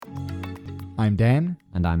I'm Dan.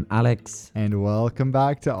 And I'm Alex. And welcome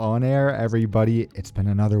back to On Air, everybody. It's been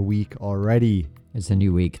another week already. It's a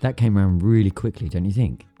new week. That came around really quickly, don't you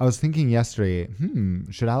think? I was thinking yesterday,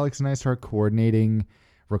 should Alex and I start coordinating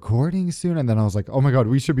recording soon? And then I was like, oh my God,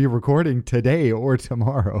 we should be recording today or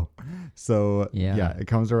tomorrow. So yeah, it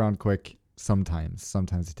comes around quick. Sometimes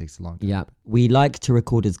it takes a long time. Yeah, we like to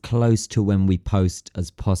record as close to when we post as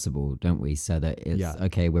possible, don't we? So that it's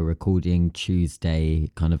okay, we're recording Tuesday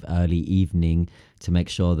kind of early evening to make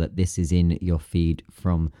sure that this is in your feed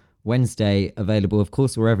from Wednesday, available of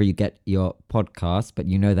course wherever you get your podcast, but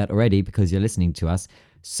you know that already because you're listening to us.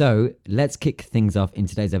 So let's kick things off in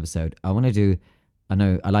today's episode. I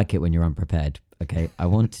know I like it when you're unprepared, okay? I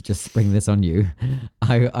want to just spring this on you.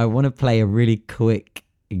 I want to play a really quick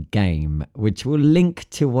game which will link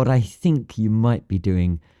to what I think you might be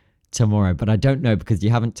doing tomorrow, but I don't know because you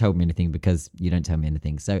haven't told me anything because you don't tell me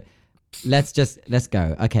anything. So let's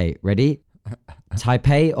go. Okay, ready?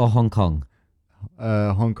 Taipei or Hong Kong?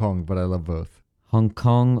 Hong Kong, but I love both. Hong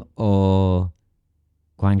Kong or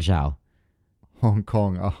Guangzhou? Hong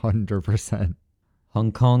Kong, 100%.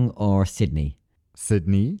 Hong Kong or Sydney?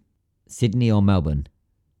 Sydney. Sydney or Melbourne?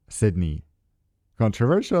 Sydney.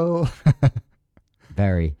 Controversial.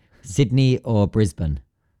 Very. Sydney or Brisbane?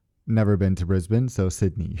 Never been to Brisbane, so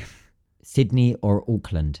Sydney. Sydney or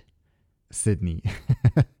Auckland? Sydney.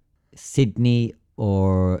 Sydney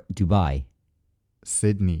or Dubai?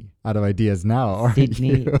 Sydney. Out of ideas now, aren't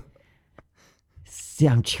Sydney. you? See,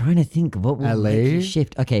 I'm trying to think of what will LA? make you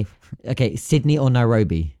shift. Okay. Sydney or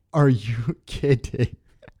Nairobi? Are you kidding?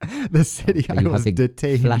 The city I was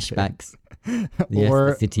detained flashbacks. Yes,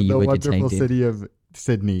 or the city you were wonderful detained in. City of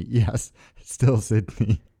Sydney. Yes, still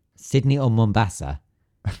Sydney. Sydney or Mombasa?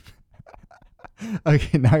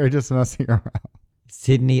 Okay, now you're just messing around.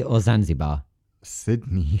 Sydney or Zanzibar?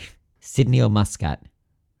 Sydney. Sydney or Muscat?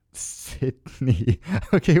 Sydney.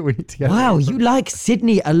 Okay, we need to get. Wow, you like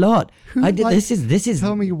Sydney a lot. This is.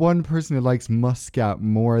 Tell me one person who likes Muscat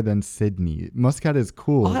more than Sydney. Muscat is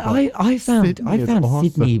cool. I found awesome.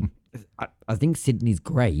 Sydney. I think Sydney's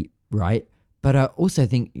great, right? But I also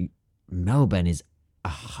think Melbourne is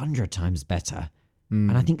 100 times better,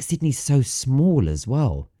 and I think Sydney's so small as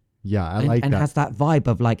well. Yeah, I like that. And has that vibe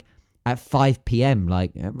of like at 5 p.m.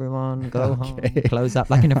 like everyone go home, close up,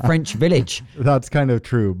 like in a French village. That's kind of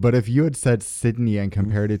true. But if you had said Sydney and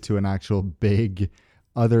compared it to an actual big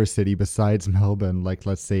other city besides Melbourne, like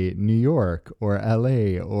let's say New York or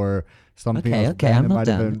LA or something else, okay, I'm not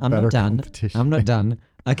done.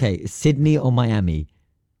 Okay, Sydney or Miami?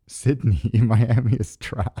 Sydney. Miami is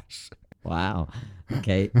trash. Wow.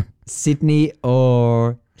 Okay. Sydney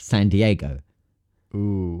or San Diego?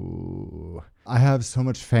 Ooh. I have so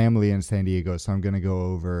much family in San Diego, so I'm going to go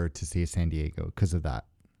over to see San Diego because of that.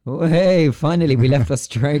 Oh, hey, finally we left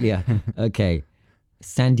Australia. Okay.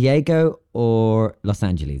 San Diego or Los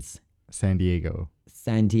Angeles? San Diego.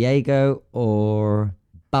 San Diego or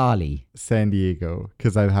Bali? San Diego,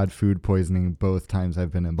 because I've had food poisoning both times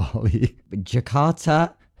I've been in Bali.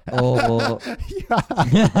 Jakarta or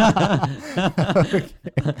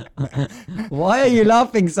Why are you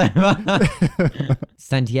laughing so much?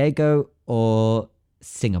 San Diego or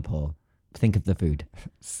Singapore? Think of the food.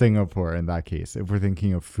 Singapore in that case, if we're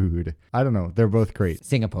thinking of food. I don't know. They're both great.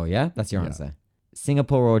 Singapore, yeah? That's your answer.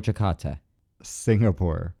 Singapore or Jakarta?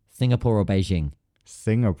 Singapore. Singapore or Beijing?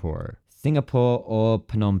 Singapore. Singapore or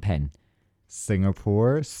Phnom Penh?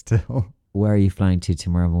 Singapore still. Where are you flying to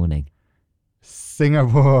tomorrow morning?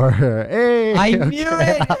 Singapore. Hey, I knew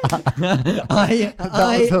it.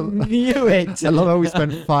 I knew it. I love how we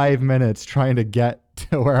spent 5 minutes trying to get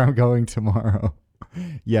to where I'm going tomorrow.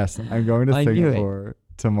 Yes, I'm going to Singapore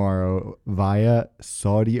tomorrow via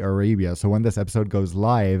Saudi Arabia. So when this episode goes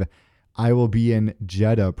live, I will be in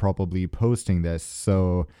Jeddah probably posting this.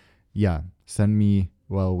 So yeah, send me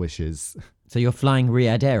well wishes. So you're flying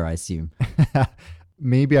Riyadh Air, I assume.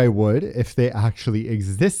 Maybe I would if they actually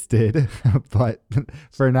existed, but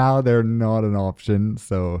for now they're not an option,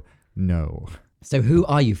 so no. So who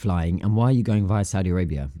are you flying and why are you going via Saudi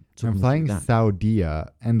Arabia? I'm flying Saudi,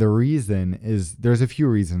 and the reason is there's a few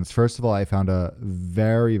reasons. First of all, I found a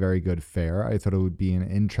very, very good fare. I thought it would be an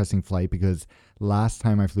interesting flight because last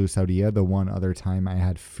time I flew Saudi, the one other time I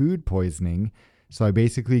had food poisoning, so I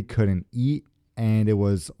basically couldn't eat, and it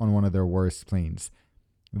was on one of their worst planes.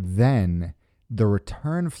 Then the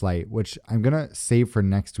return flight, which I'm going to save for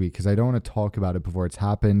next week because I don't want to talk about it before it's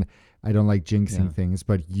happened. I don't like jinxing things,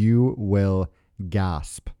 but you will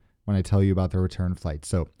gasp when I tell you about the return flight.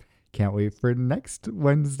 So can't wait for next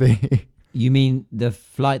Wednesday. You mean the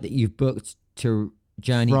flight that you've booked to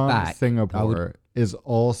journey from back? Singapore is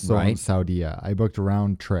also in Saudi. I booked a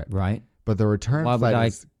round trip. Right. But the return Why would flight I?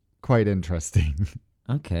 is quite interesting.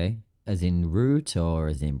 Okay. As in route or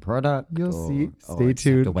as in product You'll see. or Stay just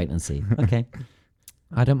have to tuned. wait and see. Okay.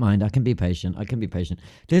 I don't mind. I can be patient. I can be patient.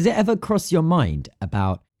 Does it ever cross your mind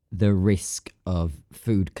about the risk of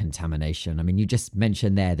food contamination? I mean, you just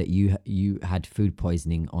mentioned there that you had food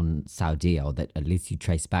poisoning on Saudi, or that at least you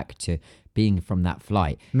trace back to being from that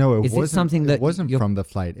flight. No, it Is it wasn't. something It that wasn't you're from the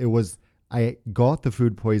flight. It was. I got the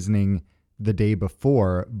food poisoning the day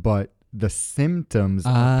before, but the symptoms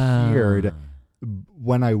appeared ah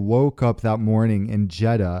when I woke up that morning in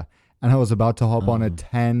Jeddah, and I was about to hop on a oh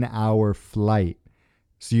 10-hour flight.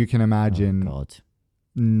 So you can oh imagine God.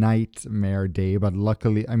 nightmare day. But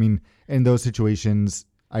luckily, I mean, in those situations,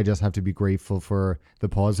 I just have to be grateful for the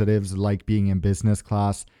positives, like being in business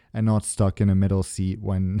class and not stuck in a middle seat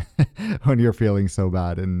when when you're feeling so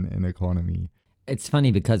bad in economy. It's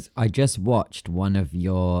funny because I just watched one of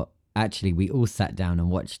your. Actually, we all sat down and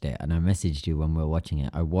watched it, and I messaged you when we were watching it.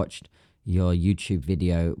 I watched your YouTube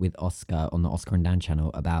video with Oscar on the Oscar and Dan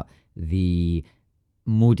channel about the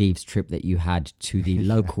Maldives trip that you had to the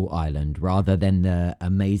local island rather than the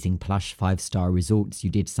amazing plush 5-star resorts. You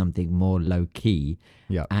did something more low key,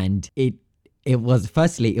 Yeah. and it was,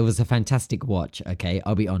 firstly, it was a fantastic watch. Okay,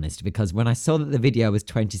 I'll be honest, because when I saw that the video was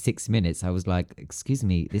 26 minutes, I was like, excuse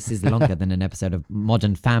me, this is longer than an episode of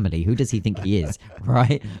Modern Family. Who does he think he is?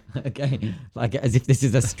 Right? Okay, like as if this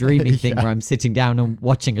is a streaming thing where I'm sitting down and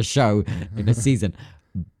watching a show in a season.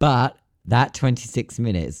 But that 26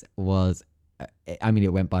 minutes was, I mean,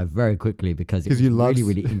 it went by very quickly because it was you love really,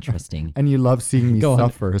 really interesting. And you love seeing me Go on.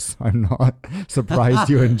 suffer, so I'm not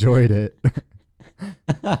surprised you enjoyed it.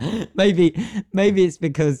 maybe it's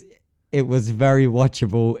because it was very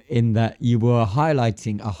watchable in that you were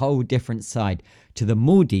highlighting a whole different side to the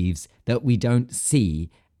Maldives that we don't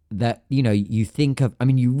see, that, you know, you think of. I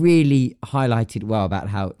mean, you really highlighted well about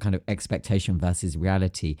how kind of expectation versus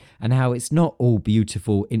reality, and how it's not all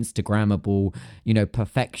beautiful, Instagrammable, you know,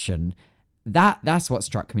 perfection. That's what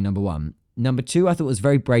struck me, number one. Number two, I thought it was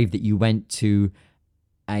very brave that you went to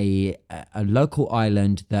a local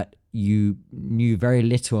island that you knew very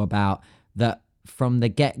little about, that from the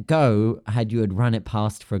get-go, had you had run it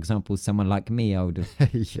past, for example, someone like me, I would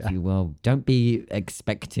have Yeah. well, don't be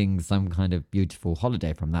expecting some kind of beautiful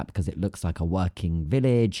holiday from that, because it looks like a working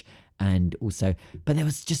village. And also, but there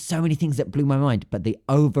was just so many things that blew my mind. But the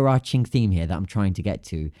overarching theme here that I'm trying to get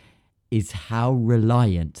to is how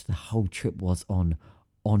reliant the whole trip was on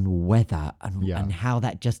weather, and how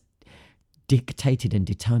that just dictated and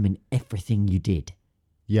determined everything you did.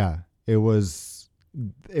 Yeah, it was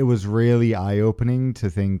really eye-opening to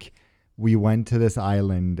think we went to this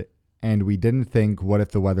island and we didn't think, what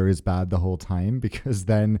if the weather is bad the whole time? Because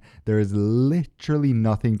then there is literally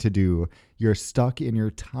nothing to do. You're stuck in your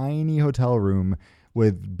tiny hotel room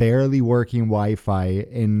with barely working Wi-Fi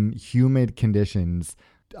in humid conditions.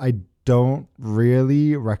 I don't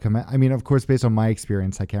really recommend. I mean, of course, based on my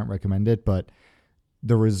experience, I can't recommend it, but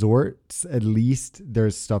the resorts, at least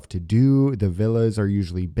there's stuff to do. The villas are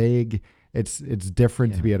usually big. It's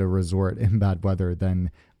different to be at a resort in bad weather than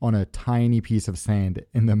on a tiny piece of sand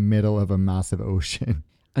in the middle of a massive ocean.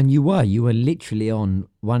 And you were literally on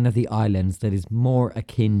one of the islands that is more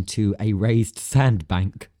akin to a raised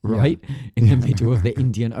sandbank, right? In the middle of the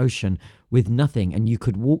Indian Ocean with nothing. And you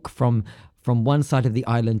could walk from one side of the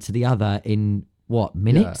island to the other in what,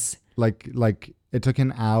 minutes? Yeah. Like it took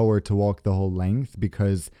an hour to walk the whole length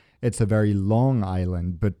because it's a very long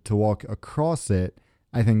island, but to walk across it,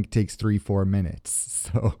 I think takes 3-4 minutes.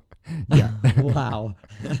 So, yeah. Wow.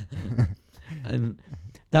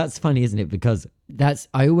 That's funny, isn't it? Because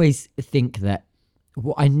I always think that,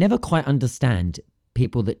 well, I never quite understand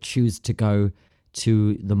people that choose to go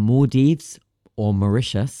to the Maldives or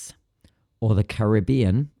Mauritius or the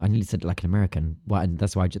Caribbean. I nearly said it like an American. Well, and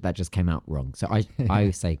that's why that just came out wrong. So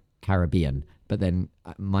I say Caribbean, but then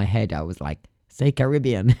my head, I was like, say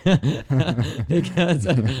Caribbean.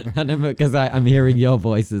 because I'm hearing your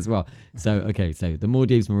voice as well. So, okay, so the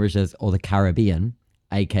Maldives, Mauritius, or the Caribbean,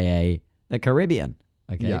 aka the Caribbean.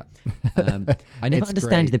 Okay. Yeah. I never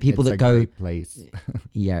understand great. the people it's that a go. Great place.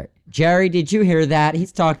 Yeah. Jerry, did you hear that?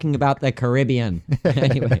 He's talking about the Caribbean.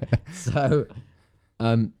 Anyway, so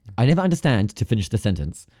I never understand, to finish the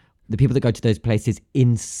sentence, the people that go to those places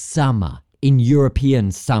in summer, in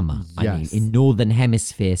European summer, I mean, in Northern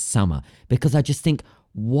Hemisphere summer, because I just think,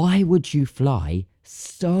 why would you fly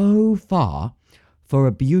so far for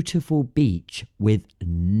a beautiful beach with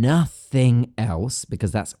nothing else,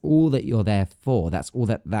 because that's all that you're there for, that's all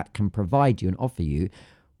that can provide you and offer you,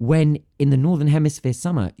 when in the Northern Hemisphere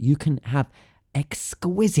summer, you can have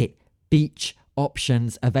exquisite beach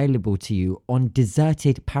options available to you on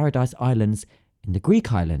deserted paradise islands in the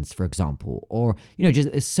Greek islands, for example, or,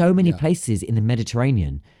 just there's so many places in the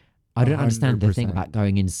Mediterranean. I don't understand the thing 100%. about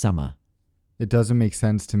going in summer. It doesn't make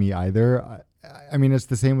sense to me either. I mean, it's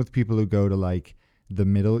the same with people who go to like the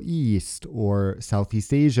Middle East or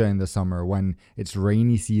Southeast Asia in the summer when it's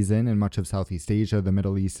rainy season in much of Southeast Asia. The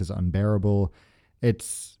Middle East is unbearable.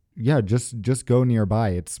 It's, just go nearby.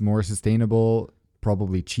 It's more sustainable,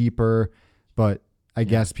 probably cheaper. But I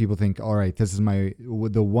guess people think, all right, this is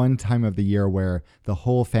the one time of the year where the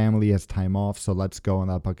whole family has time off. So let's go on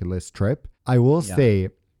that bucket list trip. I will say,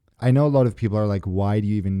 I know a lot of people are like, why do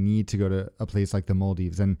you even need to go to a place like the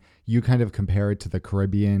Maldives? And you kind of compare it to the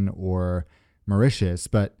Caribbean or Mauritius.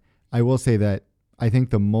 But I will say that I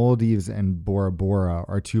think the Maldives and Bora Bora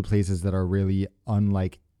are two places that are really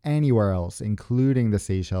unlike anywhere else, including the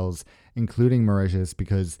Seychelles, including Mauritius,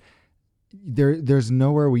 because there's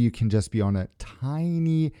nowhere where you can just be on a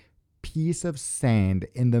tiny piece of sand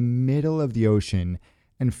in the middle of the ocean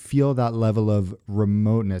and feel that level of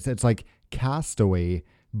remoteness. It's like Castaway,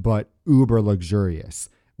 but uber luxurious,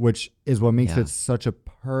 which is what makes it such a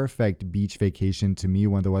perfect beach vacation to me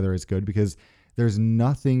when the weather is good, because there's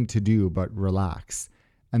nothing to do but relax.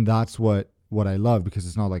 And that's what I love, because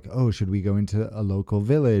it's not like, oh, should we go into a local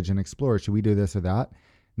village and explore? Should we do this or that?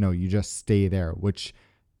 No, you just stay there, which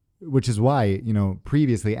is why,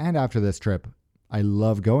 previously and after this trip, I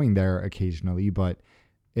love going there occasionally, but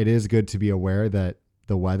it is good to be aware that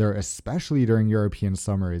the weather, especially during European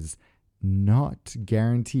summer, is not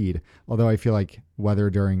guaranteed. Although I feel like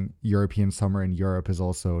weather during European summer in Europe is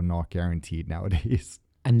also not guaranteed nowadays.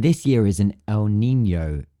 And this year is an El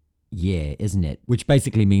Nino year, isn't it? Which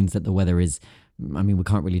basically means that the weather is, we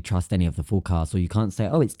can't really trust any of the forecasts, or you can't say,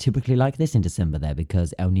 oh, it's typically like this in December there,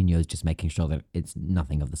 because El Nino is just making sure that it's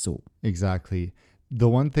nothing of the sort. Exactly. The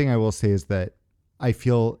one thing I will say is that I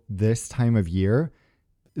feel this time of year,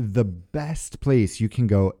 the best place you can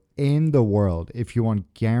go in the world if you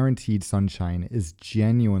want guaranteed sunshine is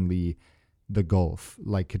genuinely the Gulf,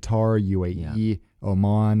 like Qatar, UAE,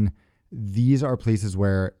 Oman. These are places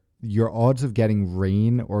where your odds of getting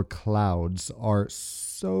rain or clouds are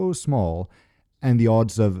so small, and the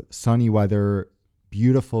odds of sunny weather,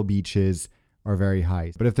 beautiful beaches are very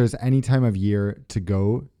high. But if there's any time of year to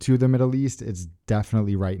go to the Middle East, it's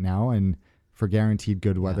definitely right now. And for guaranteed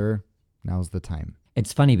good weather, now's the time.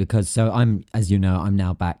 It's funny because I'm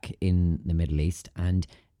now back in the Middle East, and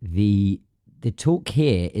the talk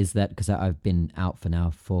here is that, because I've been out for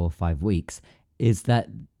now 4 or 5 weeks, is that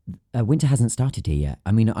winter hasn't started here yet.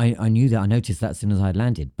 I mean, I knew that, I noticed that as soon as I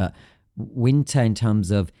landed, but winter in terms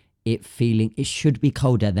of it should be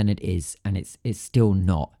colder than it is, and it's still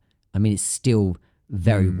not. I mean, it's still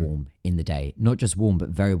very warm in the day, not just warm, but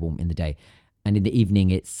very warm in the day. And in the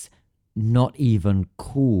evening, it's not even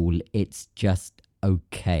cool. It's just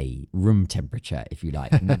okay, room temperature, if you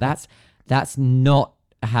like. Now, that's not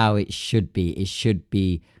how it should be. It should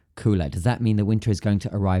be cooler. Does that mean the winter is going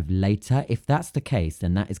to arrive later? If that's the case,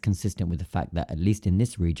 then that is consistent with the fact that, at least in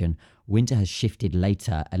this region, winter has shifted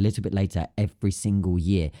later, a little bit later every single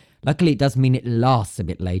year. Luckily, it does mean it lasts a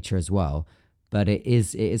bit later as well, but it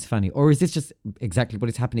is funny. Or is this just exactly what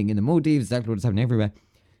is happening in the Maldives, exactly what is happening everywhere?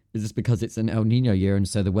 Is this because it's an El Nino year and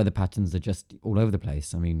so the weather patterns are just all over the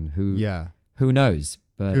place? I mean, who knows?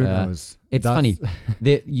 But who knows? It's funny.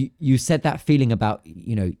 You said that feeling about,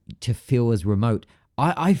 to feel as remote.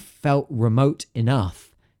 I felt remote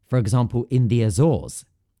enough, for example, in the Azores.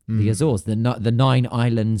 The Azores, the 9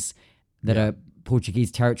 islands that are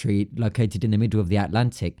Portuguese territory located in the middle of the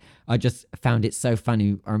Atlantic. I just found it so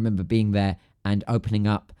funny. I remember being there and opening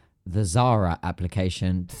up the Zara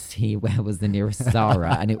application to see where was the nearest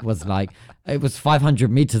Zara, and it was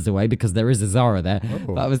 500 meters away, because there is a Zara there.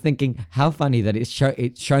 But I was thinking, how funny that it's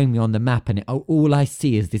showing me on the map, and all I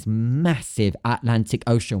see is this massive Atlantic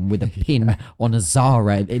Ocean with a pin on a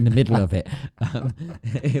Zara in the middle of it.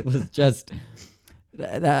 It was just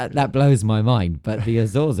that blows my mind. But the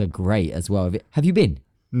Azores are great as well. Have you been?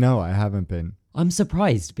 No, I haven't been. I'm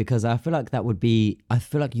surprised, because I feel like I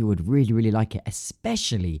feel like you would really, really like it,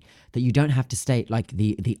 especially that you don't have to stay like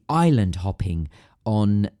the island hopping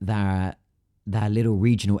on their little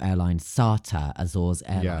regional airline, SATA Azores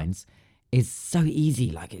Airlines. Is so easy.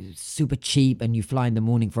 Like, it's super cheap, and you fly in the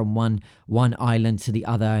morning from one island to the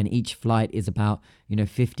other, and each flight is about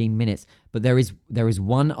 15 minutes. But there is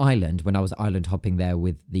one island, when I was island hopping there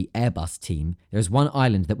with the Airbus team, there's one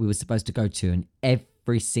island that we were supposed to go to, and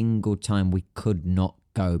every single time we could not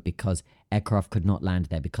go because aircraft could not land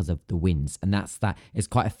there because of the winds. And it's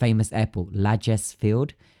quite a famous airport, Lajes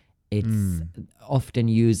Field. It's often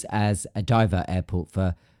used as a diver airport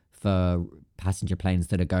for passenger planes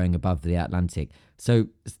that are going above the Atlantic. So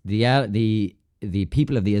the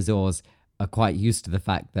people of the Azores are quite used to the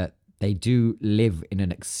fact that they do live in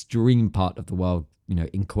an extreme part of the world,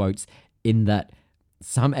 in quotes, in that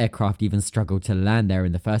some aircraft even struggle to land there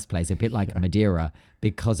in the first place, a bit like Madeira,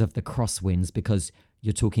 because of the crosswinds, because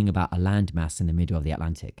you're talking about a landmass in the middle of the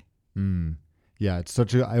Atlantic. Yeah,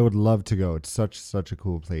 I would love to go. It's such a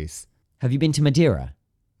cool place. Have you been to Madeira?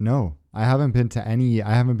 No, I haven't been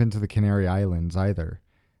to the Canary Islands either.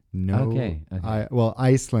 No. Okay.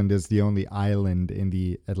 Iceland is the only island in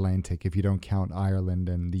the Atlantic, if you don't count Ireland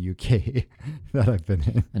and the UK that I've been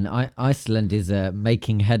in. And Iceland is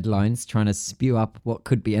making headlines, trying to spew up what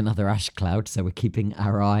could be another ash cloud. So we're keeping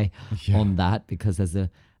our eye on that, because there's a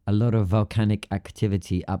lot of volcanic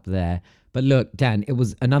activity up there. But look, Dan, it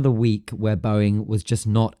was another week where Boeing was just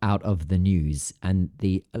not out of the news. And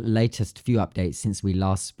the latest few updates since we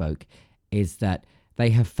last spoke is that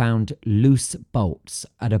they have found loose bolts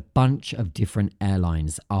at a bunch of different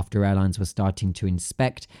airlines. After airlines were starting to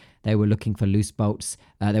inspect, they were looking for loose bolts.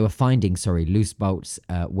 They were finding, loose bolts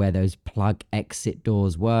where those plug exit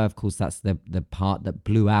doors were. Of course, that's the part that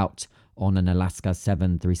blew out on an Alaska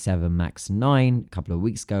 737 MAX 9 a couple of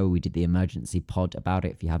weeks ago. We did the emergency pod about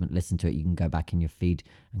it. If you haven't listened to it, you can go back in your feed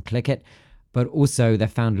and click it. But also they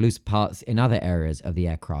found loose parts in other areas of the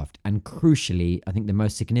aircraft. And crucially, I think the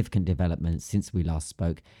most significant development since we last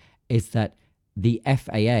spoke is that the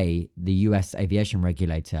FAA, the US aviation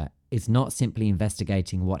regulator, is not simply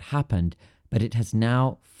investigating what happened, but it has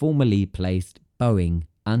now formally placed Boeing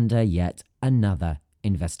under yet another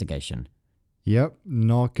investigation. Yep,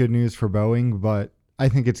 not good news for Boeing, but I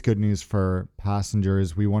think it's good news for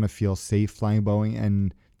passengers. We want to feel safe flying Boeing,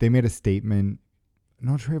 and they made a statement. I'm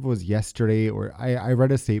not sure if it was yesterday or I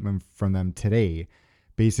read a statement from them today,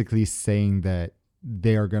 basically saying that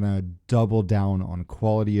they are going to double down on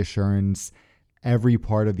quality assurance. Every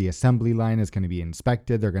part of the assembly line is going to be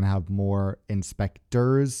inspected. They're going to have more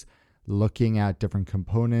inspectors looking at different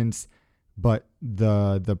components. But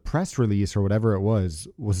the press release or whatever it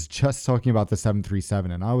was just talking about the 737.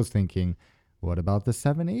 And I was thinking, what about the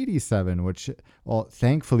 787, which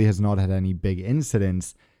thankfully has not had any big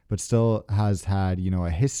incidents, but still has had, a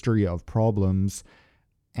history of problems,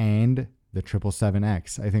 and the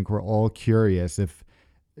 777X. I think we're all curious if,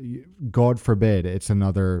 God forbid, it's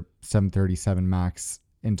another 737 MAX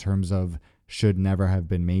in terms of should never have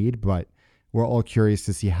been made, but we're all curious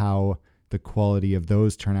to see how the quality of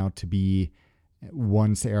those turn out to be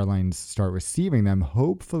once airlines start receiving them,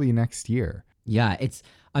 hopefully next year. Yeah, the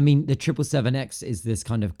 777X is this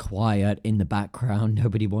kind of quiet in the background.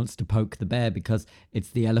 Nobody wants to poke the bear because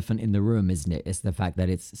it's the elephant in the room, isn't it? It's the fact that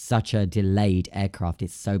it's such a delayed aircraft.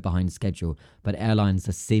 It's so behind schedule, but airlines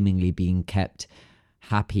are seemingly being kept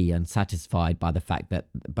happy and satisfied by the fact that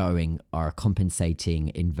Boeing are compensating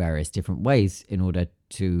in various different ways in order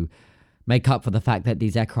to make up for the fact that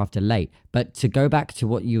these aircraft are late. But to go back to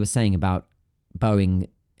what you were saying about Boeing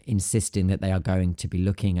insisting that they are going to be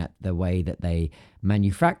looking at the way that they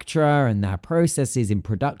manufacture and their processes in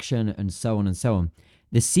production and so on and so on.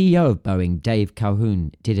 The CEO of Boeing, Dave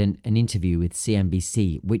Calhoun, did an interview with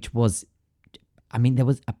CNBC, which was, there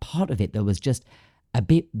was a part of it that was just a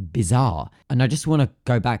bit bizarre. And I just want to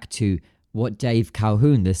go back to what Dave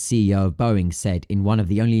Calhoun, the CEO of Boeing, said in one of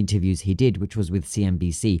the only interviews he did, which was with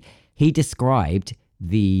CNBC. He described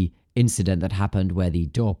the incident that happened where the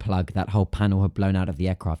door plug, that whole panel, had blown out of the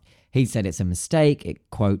aircraft. He said it's a mistake. It,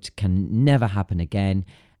 quote, can never happen again.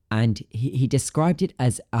 And he described it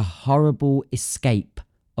as a horrible escape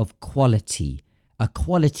of quality, a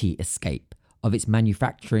quality escape of its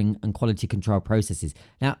manufacturing and quality control processes.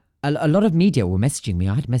 Now, a lot of media were messaging me.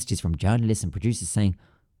 I had messages from journalists and producers saying,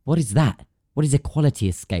 what is that? What is a quality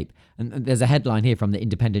escape? And there's a headline here from the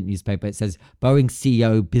Independent newspaper. It says, Boeing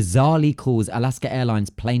CEO bizarrely calls Alaska Airlines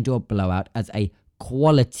plane door blowout as a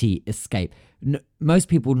quality escape. Most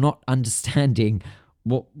people not understanding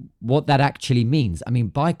what that actually means.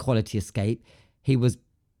 By quality escape, he was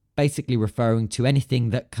basically referring to anything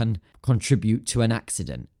that can contribute to an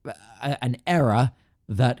accident, an error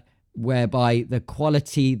whereby the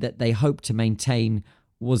quality that they hope to maintain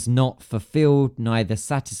was not fulfilled, neither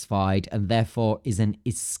satisfied, and therefore is an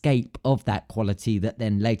escape of that quality that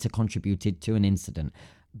then later contributed to an incident.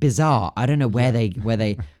 Bizarre. I don't know where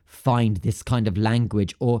they find this kind of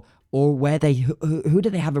language, or where who do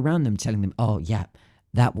they have around them telling them, oh yeah,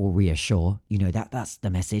 that will reassure. That's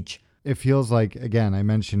the message. It feels like, again, I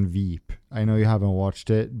mentioned Veep. I know you haven't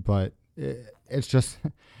watched it, but it's just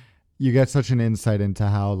you get such an insight into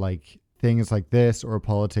how things like this or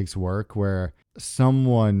politics work, where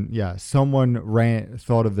someone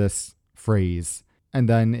thought of this phrase and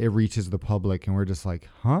then it reaches the public and we're just like,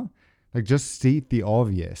 huh? Like, just state the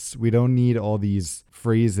obvious. We don't need all these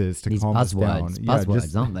phrases to These calm us down.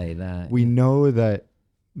 buzzwords, aren't they? We know that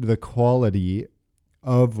the quality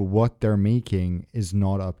of what they're making is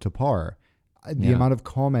not up to par. The amount of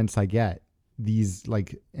comments I get these,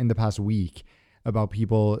 like, in the past week about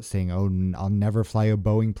people saying, oh, I'll never fly a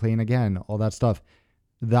Boeing plane again, all that stuff.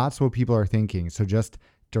 That's what people are thinking. So just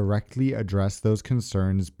directly address those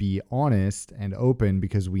concerns, be honest and open,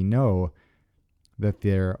 because we know that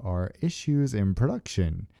there are issues in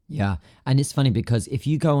production. Yeah. And it's funny because if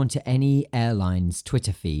you go onto any airline's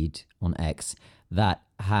Twitter feed on X that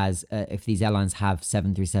has, if these airlines have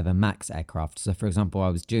 737 MAX aircraft. So, for example, I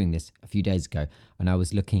was doing this a few days ago and I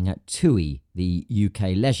was looking at TUI, the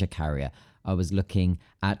UK leisure carrier. I was looking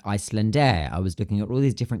at Icelandair. I was looking at all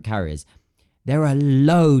these different carriers. There are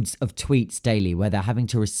loads of tweets daily where they're having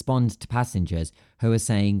to respond to passengers who are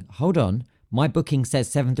saying, hold on, my booking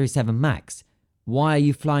says 737 MAX. Why are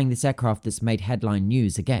you flying this aircraft that's made headline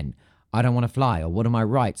news again? I don't want to fly, or what are my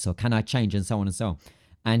rights, or can I change, and so on and so on.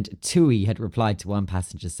 And TUI had replied to one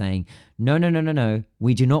passenger saying, no.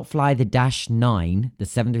 We do not fly the Dash 9, the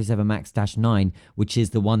 737 MAX Dash 9, which is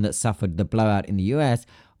the one that suffered the blowout in the US.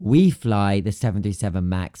 We fly the 737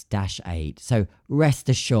 MAX Dash 8. So rest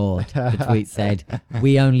assured, the tweet said,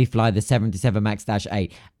 we only fly the 737 MAX Dash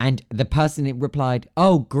 8. And the person replied,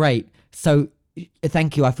 oh, great. So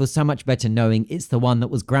thank you. I feel so much better knowing it's the one that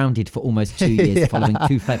was grounded for almost 2 years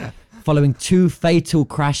following two fatal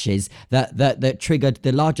crashes that triggered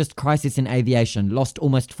the largest crisis in aviation, lost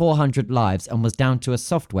almost 400 lives, and was down to a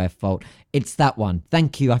software fault. It's that one.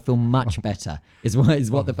 Thank you. I feel much better, is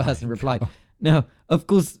what the person replied. Now, of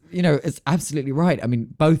course, it's absolutely right. I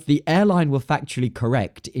mean, both the airline were factually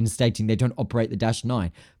correct in stating they don't operate the Dash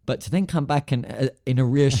 9, but to then come back and in a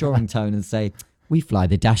reassuring tone and say, we fly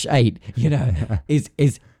the Dash 8,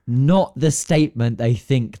 is not the statement they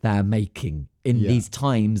think they're making in these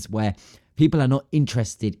times where people are not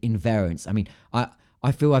interested in variance. I mean,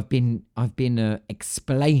 I feel I've been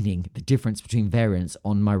explaining the difference between variance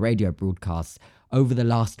on my radio broadcasts over the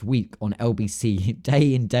last week on LBC,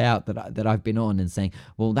 day in, day out, that I've been on, and saying,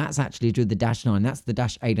 well, that's actually due to the Dash 9, that's the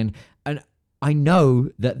Dash 8. And I know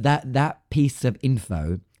that piece of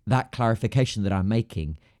info, that clarification that I'm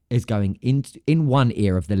making, is going in one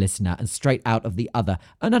ear of the listener and straight out of the other.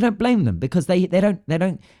 And I don't blame them, because they don't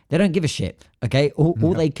give a shit. Okay.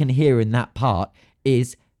 All they can hear in that part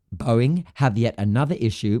is Boeing have yet another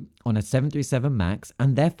issue on a 737 MAX,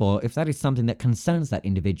 and therefore, if that is something that concerns that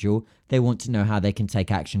individual, they want to know how they can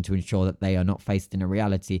take action to ensure that they are not faced in a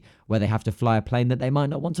reality where they have to fly a plane that they might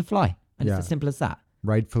not want to fly. And it's as simple as that.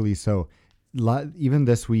 Rightfully so. Even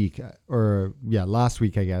this week, last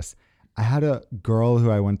week, I guess, I had a girl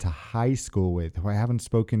who I went to high school with, who I haven't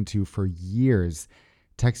spoken to for years,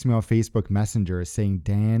 text me on Facebook Messenger saying,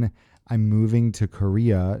 Dan, I'm moving to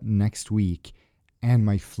Korea next week and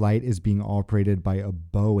my flight is being operated by a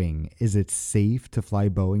Boeing. Is it safe to fly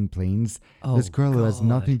Boeing planes? This girl who has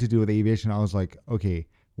nothing to do with aviation. I was like, okay,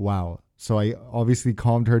 wow. So I obviously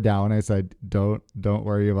calmed her down. I said, don't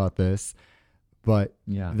worry about this. But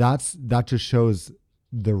that just shows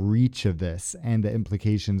the reach of this and the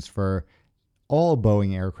implications for all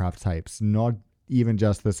Boeing aircraft types, not even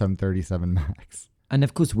just the 737 MAX. And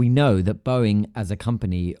of course, we know that Boeing as a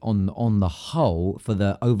company on the whole, for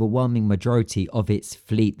the overwhelming majority of its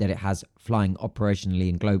fleet that it has flying operationally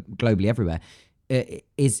and globally everywhere,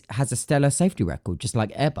 has a stellar safety record, just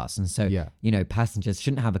like Airbus. And so, passengers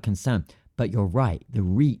shouldn't have a concern. But you're right, the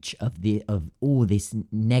reach of all this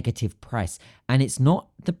negative press, and it's not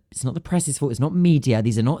the press's fault. It's not media.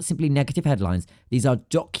 These are not simply negative headlines. These are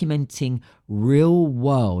documenting real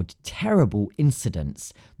world terrible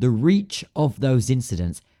incidents. The reach of those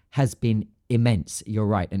incidents has been immense. You're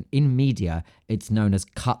right, and in media, it's known as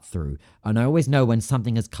cut through. And I always know when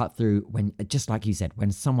something has cut through, when, just like you said,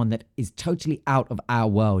 when someone that is totally out of our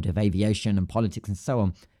world of aviation and politics and so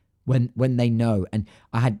on, when they know. And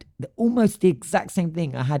I had almost the exact same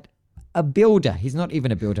thing. I had a builder. He's not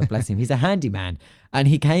even a builder, bless him. He's a handyman. And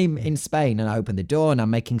he came in Spain, and I opened the door and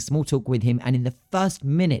I'm making small talk with him. And in the first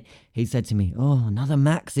minute, he said to me, oh, another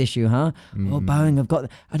MAX issue, huh? Oh, Boeing, I've got...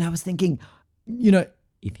 And I was thinking,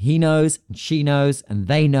 if he knows and she knows and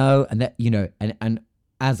they know, and that, and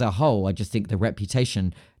as a whole, I just think the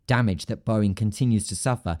reputation damage that Boeing continues to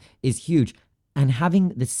suffer is huge. And having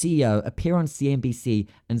the CEO appear on CNBC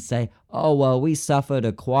and say, oh, well, we suffered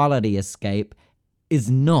a quality escape, is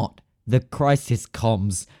not the crisis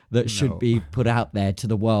comms that should be put out there to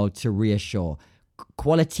the world to reassure.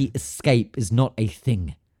 Quality escape is not a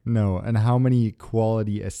thing. No, and how many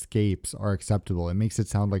quality escapes are acceptable? It makes it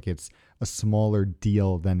sound like it's a smaller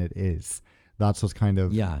deal than it is. That's what's kind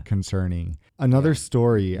of Yeah. concerning. Another Yeah.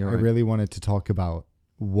 story I You're right. really wanted to talk about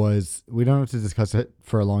was, we don't have to discuss it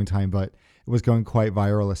for a long time, but it was going quite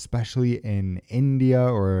viral, especially in India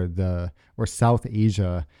or South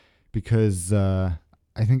Asia, because I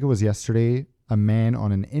think it was yesterday, a man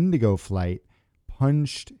on an Indigo flight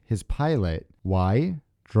punched his pilot. Why?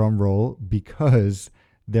 Drum roll, because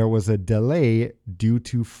there was a delay due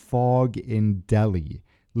to fog in Delhi,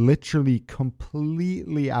 literally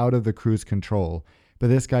completely out of the crew's control. But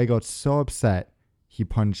this guy got so upset, he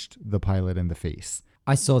punched the pilot in the face.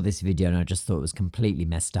 I saw this video and I just thought it was completely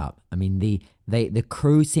messed up. I mean, the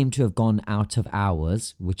crew seemed to have gone out of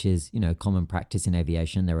hours, which is, common practice in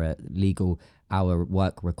aviation. There are legal hour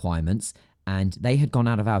work requirements, and they had gone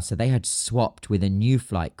out of hours, so they had swapped with a new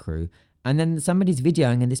flight crew. And then somebody's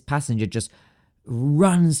videoing, and this passenger just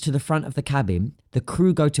runs to the front of the cabin. The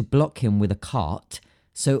crew go to block him with a cart.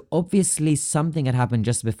 So obviously something had happened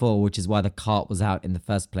just before, which is why the cart was out in the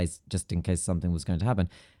first place, just in case something was going to happen.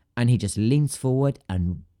 And he just leans forward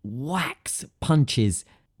and punches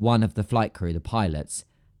one of the flight crew, the pilots.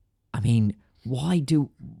 I mean, why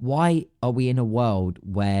are we in a world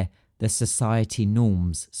where the society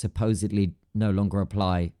norms supposedly no longer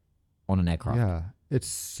apply on an aircraft? Yeah, it's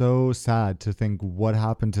so sad to think what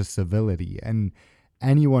happened to civility. And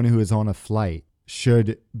anyone who is on a flight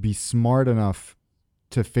should be smart enough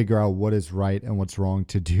to figure out what is right and what's wrong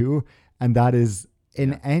to do. And that is,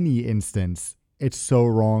 in any instance, it's so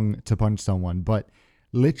wrong to punch someone. But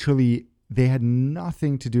literally, they had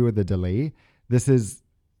nothing to do with the delay. This is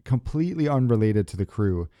completely unrelated to the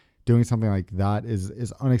crew. Doing something like that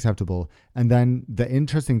is unacceptable. And then the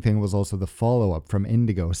interesting thing was also the follow-up from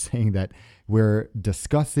Indigo saying that we're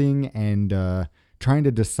discussing and trying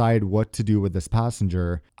to decide what to do with this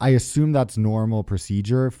passenger. I assume that's normal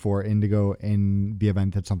procedure for Indigo in the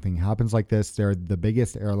event that something happens like this. They're the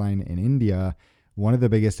biggest airline in India, one of the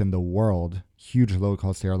biggest in the world, huge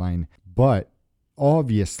low-cost airline. But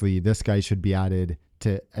obviously, this guy should be added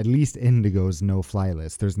to at least Indigo's no-fly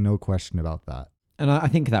list. There's no question about that. And I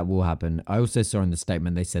think that will happen. I also saw in the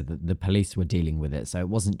statement they said that the police were dealing with it. So it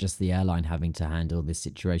wasn't just the airline having to handle this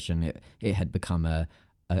situation. It had become a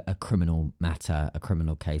criminal matter, a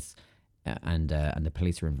criminal case, and the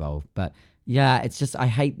police were involved. But yeah, it's just, I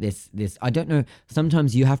hate this. I don't know.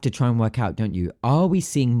 Sometimes you have to try and work out, don't you? Are we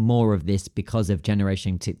seeing more of this because of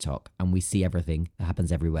Generation TikTok and we see everything that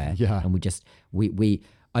happens everywhere? Yeah. And we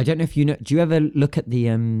I don't know if you know, do you ever look at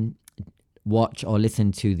the watch or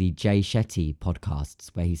listen to the Jay Shetty podcasts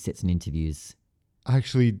where he sits and interviews?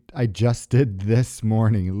 Actually, I just did this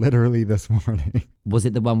morning, literally this morning. Was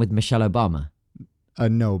it the one with Michelle Obama?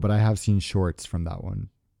 No, but I have seen shorts from that one.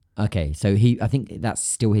 Okay, so I think that's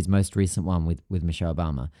still his most recent one with Michelle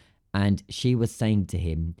Obama. And she was saying to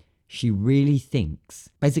him, she really thinks,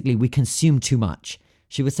 basically, we consume too much.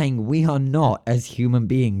 She was saying we are not, as human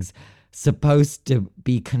beings, supposed to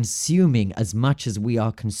be consuming as much as we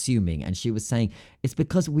are consuming. And she was saying it's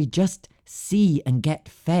because we just see and get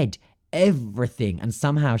fed everything. And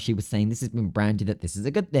somehow she was saying this has been branded that this is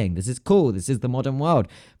a good thing, this is cool, this is the modern world.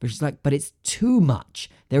 But she's like, but it's too much.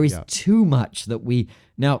 There is too much that we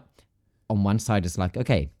now. On one side, it's like,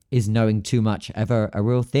 okay, is knowing too much ever a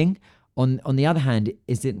real thing? On the other hand,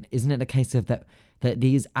 isn't it a case of that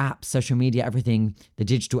these apps, social media, everything, the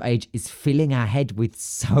digital age is filling our head with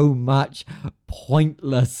so much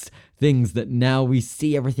pointless things that now we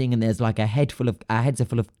see everything and there's like our heads are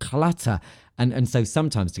full of clutter. And so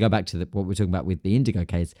sometimes, to go back to what we're talking about with the Indigo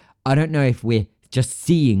case, I don't know if we're just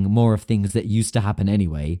seeing more of things that used to happen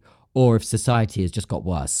anyway, or if society has just got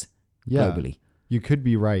worse globally. You could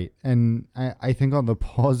be right. And I think on the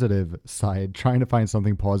positive side, trying to find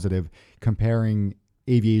something positive, comparing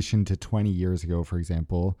aviation to 20 years ago, for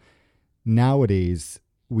example, nowadays,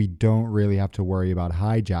 we don't really have to worry about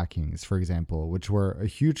hijackings, for example, which were a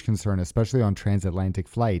huge concern, especially on transatlantic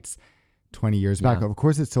flights 20 years back. Of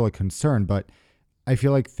course, it's still a concern, but I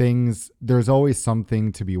feel like there's always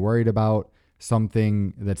something to be worried about,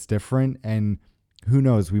 something that's different. And who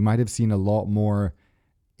knows, we might have seen a lot more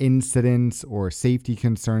incidents or safety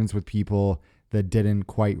concerns with people that didn't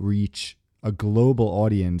quite reach a global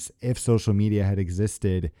audience if social media had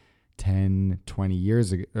existed 10, 20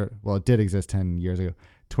 years ago. Well, it did exist 10 years ago,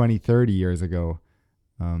 20, 30 years ago.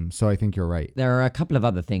 So I think you're right. There are a couple of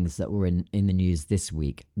other things that were in the news this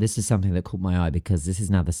week. This is something that caught my eye because this is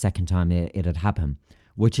now the second time it had happened,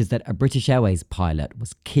 which is that a British Airways pilot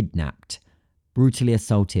was kidnapped, brutally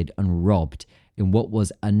assaulted and robbed in what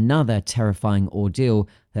was another terrifying ordeal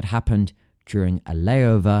that happened during a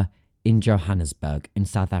layover in Johannesburg in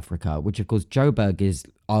South Africa, which of course Joburg is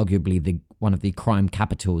arguably one of the crime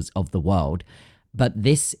capitals of the world. But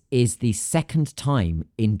this is the second time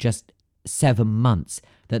in just 7 months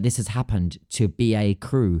that this has happened to BA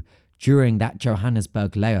crew during that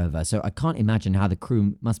Johannesburg layover. So I can't imagine how the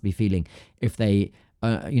crew must be feeling if they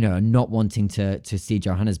are not wanting to see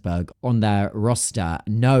Johannesburg on their roster,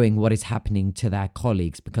 knowing what is happening to their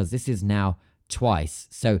colleagues, because this is now twice.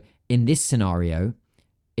 So in this scenario,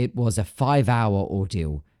 it was a 5-hour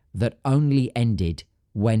ordeal that only ended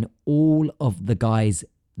when all of the guys,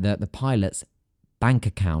 the pilots' bank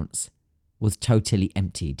accounts was totally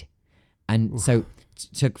emptied. And so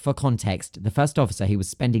for context, the first officer, he was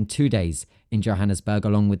spending 2 days in Johannesburg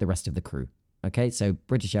along with the rest of the crew. Okay, so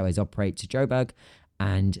British Airways operate to Joburg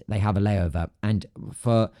and they have a layover. And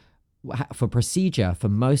for procedure, for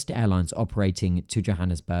most airlines operating to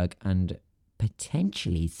Johannesburg, and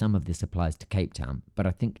potentially some of this applies to Cape Town, but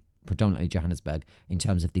I think predominantly Johannesburg in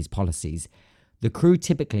terms of these policies, the crew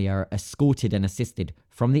typically are escorted and assisted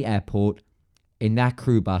from the airport in their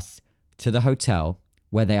crew bus to the hotel,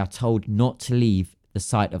 where they are told not to leave the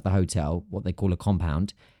site of the hotel, what they call a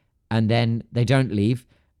compound, and then they don't leave.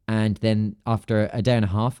 And then after a day and a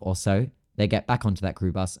half or so, they get back onto that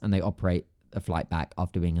crew bus and they operate a flight back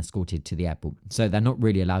after being escorted to the airport. So they're not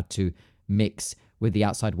really allowed to mix with the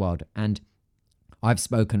outside world. And I've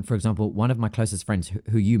spoken, for example, one of my closest friends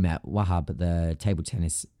who you met, Wahab, the table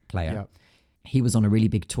tennis player, Yep. He was on a really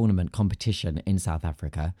big tournament competition in South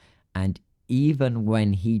Africa. And even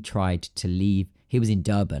when he tried to leave, he was in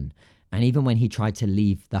Durban. And even when he tried to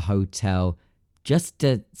leave the hotel just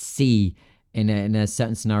to see in a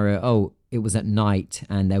certain scenario, it was at night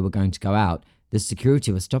and they were going to go out, the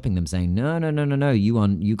security was stopping them saying, no,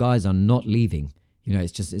 you guys are not leaving.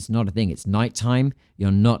 It's not a thing. It's nighttime.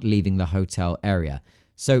 You're not leaving the hotel area.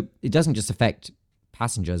 So it doesn't just affect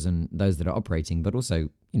passengers and those that are operating, but also,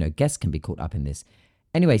 guests can be caught up in this.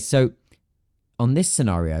 Anyway, so on this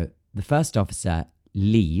scenario, the first officer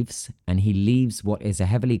leaves, and he leaves what is a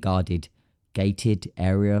heavily guarded, gated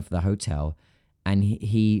area of the hotel, and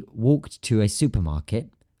he walked to a supermarket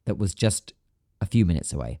that was just a few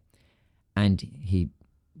minutes away, and he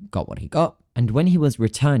got what he got. And when he was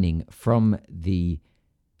returning from the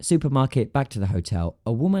supermarket back to the hotel,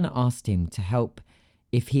 a woman asked him to help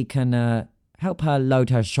if he can help her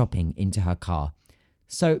load her shopping into her car.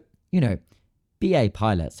 So, BA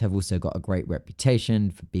pilots have also got a great reputation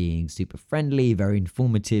for being super friendly, very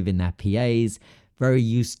informative in their PAs, very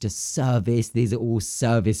used to service. These are all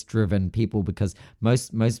service-driven people because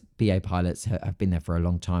most BA pilots have been there for a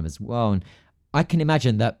long time as well. And I can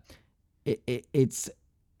imagine that it's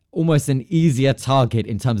almost an easier target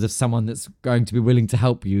in terms of someone that's going to be willing to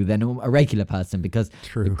help you than a regular person, because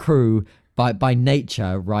the crew, by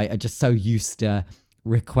nature, right, are just so used to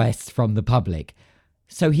requests from the public.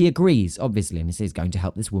 So he agrees, obviously, and he says he's going to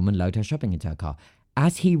help this woman load her shopping into her car.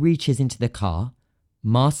 As he reaches into the car,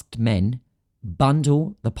 masked men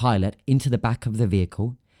bundle the pilot into the back of the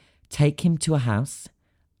vehicle, take him to a house,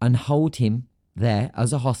 and hold him there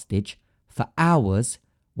as a hostage for hours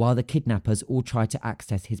while the kidnappers all try to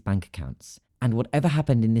access his bank accounts. And whatever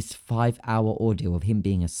happened in this 5-hour ordeal of him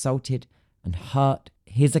being assaulted and hurt,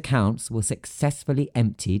 his accounts were successfully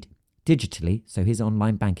emptied digitally, so his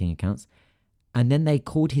online banking accounts. And then they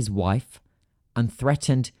called his wife and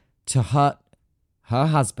threatened to hurt her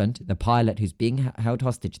husband, the pilot who's being held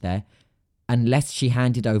hostage there, unless she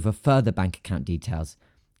handed over further bank account details.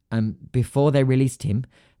 And before they released him,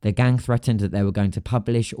 the gang threatened that they were going to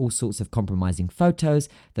publish all sorts of compromising photos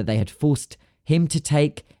that they had forced him to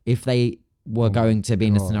take if they were going to be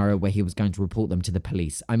in a scenario where he was going to report them to the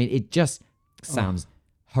police. I mean, it just sounds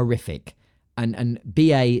horrific. And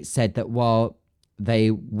BA said that while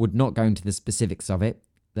they would not go into the specifics of it,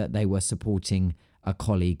 that they were supporting a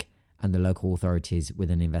colleague and the local authorities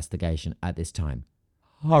with an investigation at this time.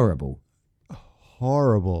 Horrible.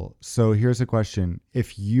 So here's a question.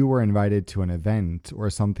 If you were invited to an event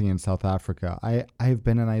or something in South Africa, I've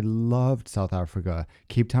been and I loved South Africa.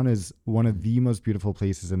 Cape Town is one of the most beautiful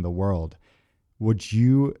places in the world. Would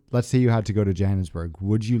you, let's say you had to go to Johannesburg,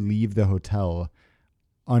 would you leave the hotel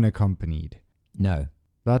unaccompanied? No.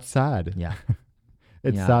 That's sad. Yeah.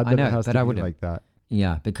 It's sad that it has to be like that.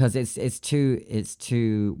 Yeah, because it's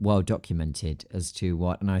too well documented as to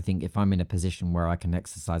what, and I think if I'm in a position where I can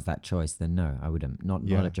exercise that choice, then no, I wouldn't. Not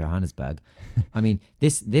at Johannesburg. I mean,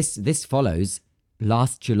 this follows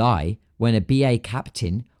last July when a BA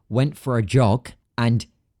captain went for a jog, and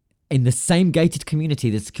in the same gated community,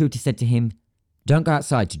 the security said to him, "Don't go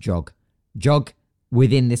outside to jog. Jog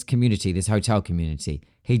within this community, this hotel community."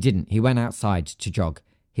 He didn't. He went outside to jog.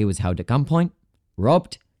 He was held at gunpoint,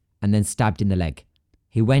 robbed, and then stabbed in the leg.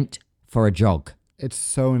 He went for a jog. It's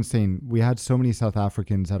so insane. We had so many South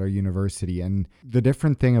Africans at our university, and the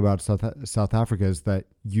different thing about South Africa is that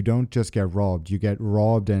you don't just get robbed. You get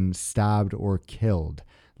robbed and stabbed or killed.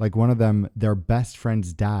 Like one of them, their best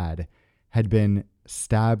friend's dad had been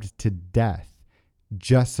stabbed to death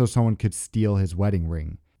just so someone could steal his wedding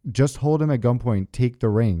ring. Just hold him at gunpoint, take the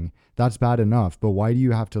ring. That's bad enough, but why do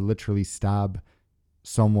you have to literally stab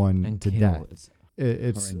someone And to kill. death?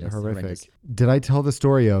 It's Horrendous, horrific. horrendous. Did I tell the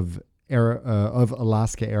story of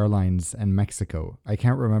Alaska Airlines and Mexico? I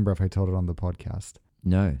can't remember if I told it on the podcast.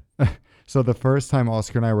 No. So the first time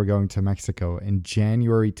Oscar and I were going to Mexico in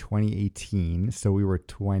January 2018, so we were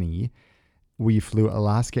 20, we flew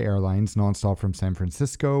Alaska Airlines nonstop from San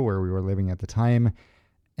Francisco, where we were living at the time.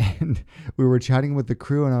 And we were chatting with the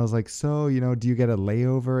crew, and I was like, so, do you get a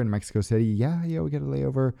layover in Mexico City? Yeah, we get a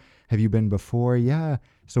layover. Have you been before? Yeah.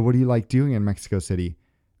 So what do you like doing in Mexico City?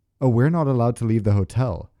 Oh, we're not allowed to leave the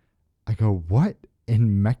hotel. I go, what?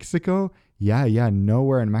 In Mexico? Yeah,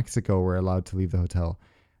 nowhere in Mexico we're allowed to leave the hotel.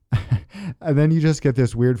 And then you just get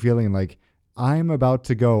this weird feeling like, I'm about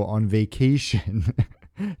to go on vacation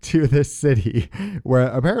to this city where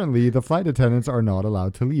apparently the flight attendants are not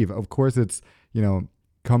allowed to leave. Of course, it's,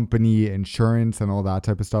 company insurance and all that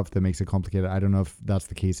type of stuff that makes it complicated. I don't know if that's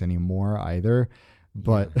the case anymore either.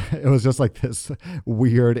 But it was just like this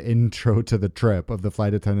weird intro to the trip of the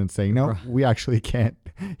flight attendant saying, no, we actually can't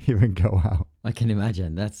even go out. I can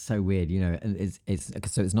imagine. That's so weird, and it's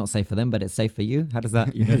so it's not safe for them, but it's safe for you. How does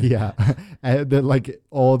that, Yeah. And like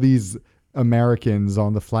all these Americans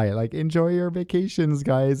on the flight, like, enjoy your vacations,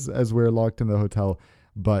 guys, as we're locked in the hotel.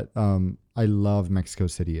 But I love Mexico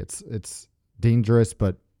City. It's dangerous,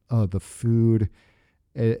 but the food,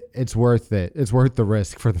 it's worth it. It's worth the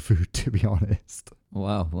risk for the food, to be honest.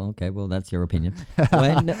 Wow. Well, okay. Well, that's your opinion.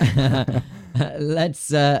 When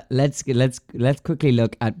let's quickly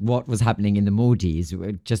look at what was happening in the Maldives.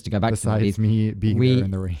 Just to go back to the Maldives, me being there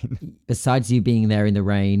in the rain. Besides you being there in the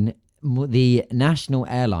rain, the national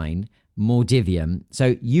airline Maldivian.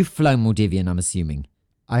 So you've flown Maldivian, I'm assuming.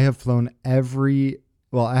 I have flown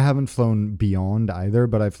Well, I haven't flown beyond either,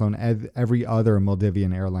 but I've flown every other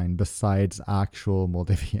Maldivian airline besides actual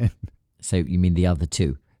Maldivian. So you mean the other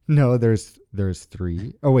two? No, there's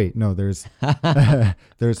three. Oh wait, no, there's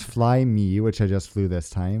Fly Me, which I just flew this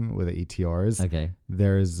time with ATRs. Okay.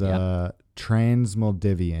 There's Trans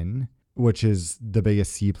Maldivian, which is the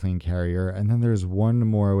biggest seaplane carrier, and then there's one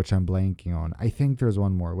more which I'm blanking on. I think there's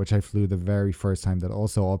one more which I flew the very first time that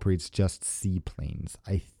also operates just seaplanes,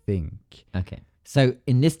 I think. Okay. So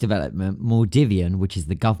in this development, Maldivian, which is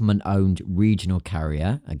the government-owned regional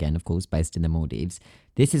carrier, again, of course, based in the Maldives,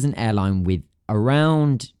 this is an airline with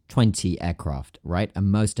around 20 aircraft, right?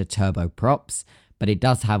 And most are turboprops, but it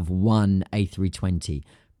does have one A320,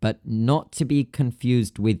 but not to be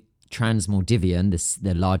confused with Trans Maldivian,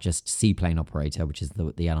 the largest seaplane operator, which is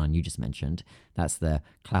the airline you just mentioned. That's the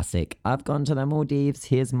classic, I've gone to the Maldives,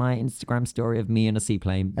 here's my Instagram story of me in a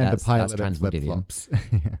seaplane. And that's the pilot Trans flip-flops.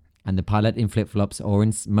 And the pilot in flip-flops, or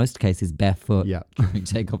in most cases barefoot during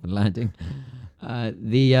takeoff and landing.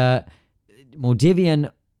 The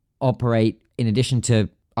Maldivian operate, in addition to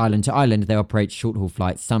island, they operate short-haul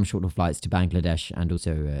flights, some short-haul flights to Bangladesh and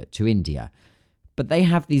also to India. But they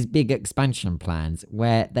have these big expansion plans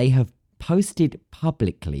where they have posted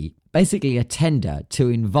publicly basically a tender to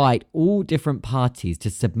invite all different parties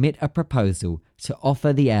to submit a proposal to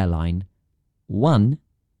offer the airline one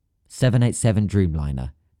 787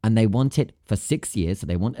 Dreamliner. And they want it for 6 years, so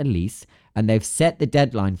they want a lease. And they've set the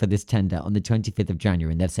deadline for this tender on the 25th of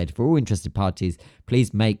January. And they've said, for all interested parties,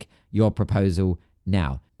 please make your proposal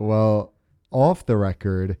now. Well, off the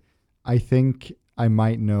record, I think I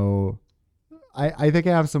might know... I think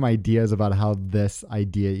I have some ideas about how this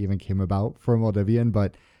idea even came about for Maldivian,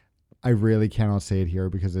 but I really cannot say it here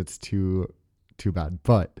because it's too bad.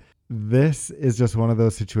 But this is just one of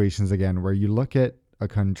those situations, again, where you look at a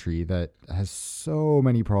country that has so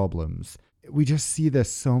many problems. We just see this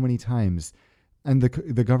so many times. And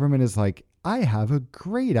the government is like, I have a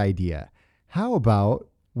great idea. How about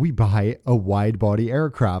we buy a wide body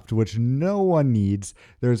aircraft, which no one needs.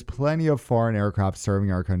 There's plenty of foreign aircraft serving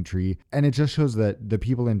our country. And it just shows that the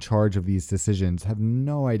people in charge of these decisions have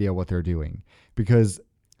no idea what they're doing, because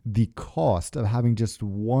the cost of having just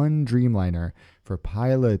one Dreamliner for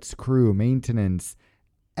pilots, crew, maintenance,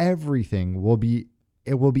 everything will be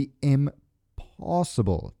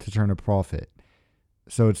impossible to turn a profit.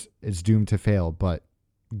 So it's doomed to fail, but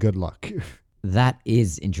good luck. That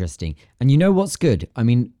is interesting. And you know what's good? I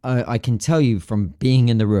mean, I can tell you from being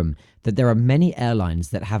in the room that there are many airlines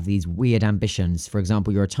that have these weird ambitions. For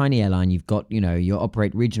example, you're a tiny airline, you've got, you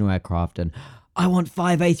operate regional aircraft, and I want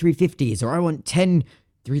 5 A350s, or I want 10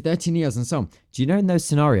 330neos, and so on. Do you know in those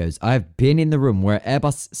scenarios, I've been in the room where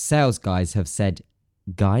Airbus sales guys have said,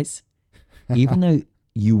 guys, even though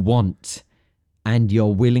you want and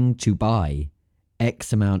you're willing to buy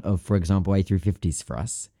X amount of, for example, A350s for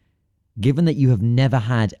us, given that you have never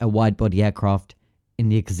had a wide body aircraft in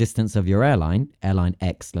the existence of your airline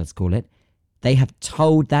X, let's call it, they have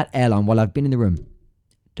told that airline while I've been in the room,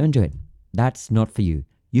 don't do it. That's not for you.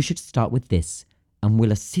 You should start with this, and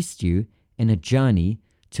we'll assist you in a journey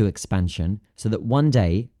to expansion so that one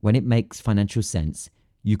day, when it makes financial sense,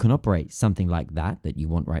 you can operate something like that you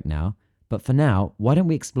want right now. But for now, why don't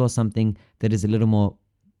we explore something that is a little more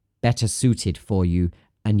better suited for you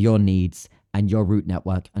and your needs and your route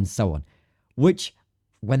network and so on. Which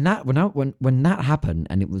when that happened,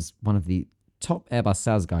 and it was one of the top Airbus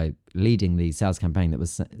sales guy leading the sales campaign that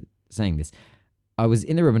was saying this, I was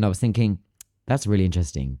in the room and I was thinking, that's really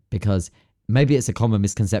interesting, because maybe it's a common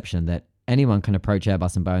misconception that anyone can approach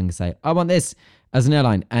Airbus and Boeing and say, I want this as an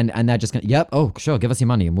airline. And they're just going, yep, oh, sure, give us your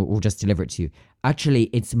money and we'll just deliver it to you. Actually,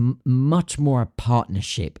 it's much more a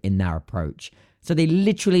partnership in their approach. So they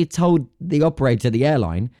literally told the operator, the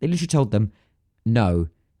airline, they literally told them, no,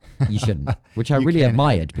 you shouldn't, which I really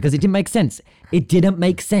admired, because it didn't make sense. It didn't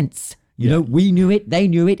make sense. You know, we knew it, they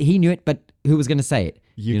knew it, he knew it, but who was going to say it?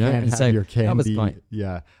 You know? Can't have so your candy. That was quite,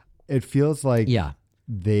 it feels like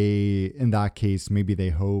they, in that case, maybe they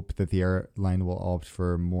hope that the airline will opt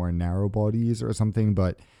for more narrow bodies or something,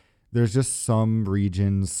 but there's just some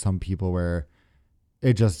regions, some people where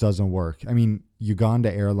it just doesn't work. I mean,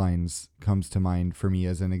 Uganda Airlines comes to mind for me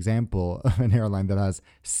as an example of an airline that has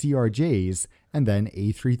CRJs and then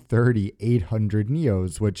A330-800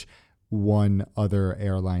 Neos, which one other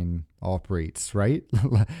airline operates, right?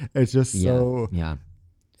 It's just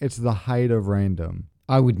it's the height of random.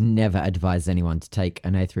 I would never advise anyone to take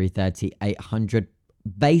an A330-800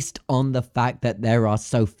 based on the fact that there are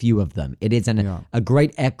so few of them. It is a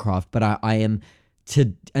great aircraft, but I am...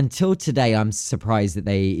 until today, I'm surprised that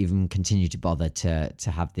they even continue to bother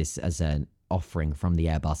to have this as an offering from the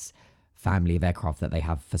Airbus family of aircraft that they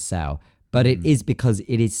have for sale. But it is because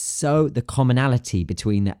it is so, the commonality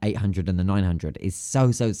between the 800 and the 900 is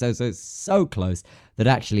so close that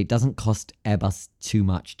actually it doesn't cost Airbus too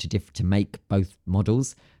much to make both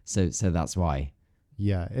models. So that's why.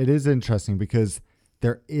 Yeah, it is interesting because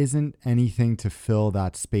there isn't anything to fill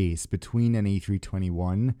that space between an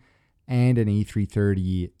A321 and an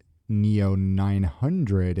A330 Neo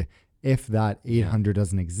 900 if that 800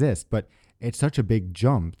 doesn't exist. But it's such a big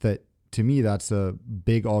jump that, to me, that's a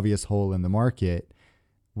big obvious hole in the market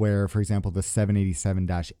where, for example, the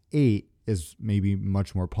 787-8 is maybe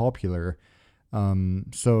much more popular.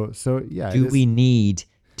 So yeah. Do we need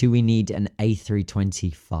an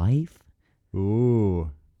A325?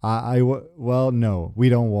 Ooh. Well, no, we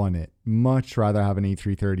don't want it. Much rather have an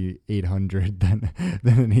A330-800 than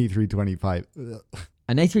an A325. Ugh.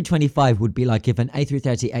 An A325 would be like if an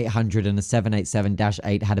A330-800 and a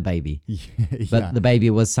 787-8 had a baby, but the baby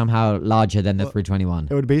was somehow larger than the 321.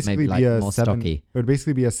 It would basically maybe be more stocky. It would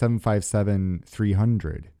basically be a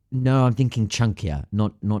 757-300. No, I'm thinking chunkier,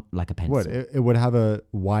 not like a pencil. What? It would have a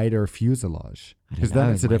wider fuselage. Because then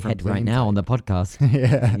it's a different plane right now on the podcast.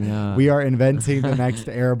 Yeah. We are inventing the next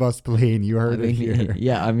Airbus plane. You heard it here.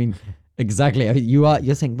 Yeah, I mean, exactly.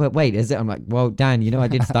 You're saying, but wait, is it? I'm like, well, Dan, I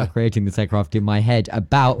did start creating this aircraft in my head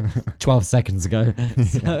about 12 seconds ago.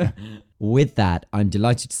 So, with that, I'm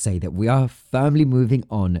delighted to say that we are firmly moving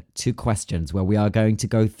on to questions, where we are going to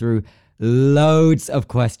go through loads of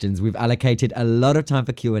questions. We've allocated a lot of time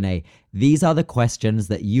for Q&A. These are the questions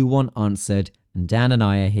that you want answered, and Dan and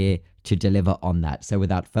I are here to deliver on that. So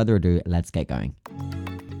without further ado, let's get going.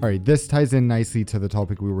 All right, this ties in nicely to the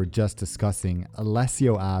topic we were just discussing.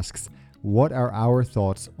 Alessio asks, what are our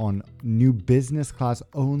thoughts on new business class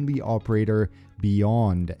only operator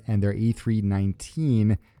Beyond and their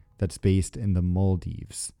A319 that's based in the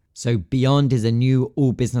Maldives? So Beyond is a new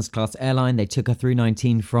all business class airline. They took a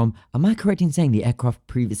 319 from, am I correct in saying the aircraft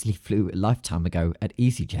previously flew a lifetime ago at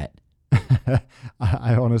EasyJet?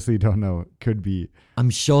 I honestly don't know. Could be. I'm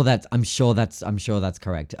sure that's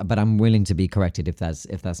correct, but I'm willing to be corrected if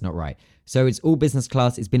that's not right. So it's all business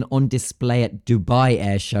class. It's been on display at Dubai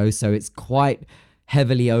Air Show, so it's quite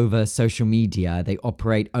heavily over social media. They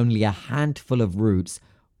operate only a handful of routes,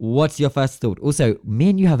 What's your first thought? Also, me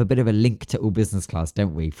and you have a bit of a link to all business class,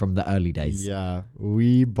 don't we, from the early days? Yeah,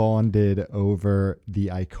 we bonded over the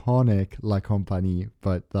iconic La Compagnie,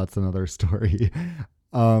 but that's another story.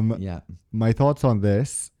 Yeah. My thoughts on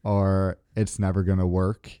this are it's never going to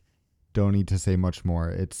work. Don't need to say much more.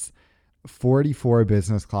 It's 44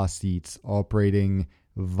 business class seats operating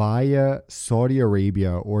via Saudi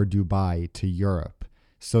Arabia or Dubai to Europe.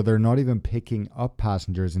 So they're not even picking up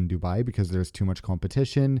passengers in Dubai because there's too much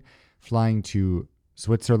competition. Flying to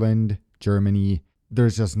Switzerland, Germany,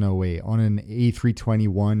 there's just no way. On an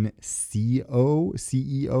A321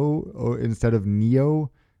 CEO or instead of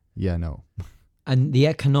Neo, yeah, no. And the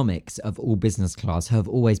economics of all business class have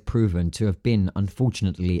always proven to have been,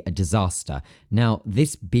 unfortunately, a disaster. Now,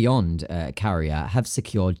 this Beyond carrier have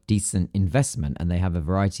secured decent investment, and they have a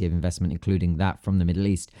variety of investment, including that from the Middle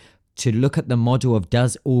East, to look at the model of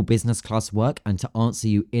does all business class work, and to answer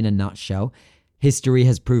you in a nutshell, history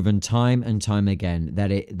has proven time and time again that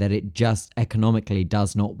it just economically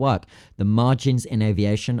does not work. The margins in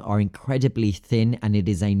aviation are incredibly thin, and it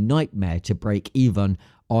is a nightmare to break even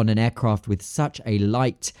on an aircraft with such a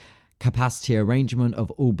light capacity arrangement of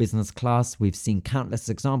all business class. We've seen countless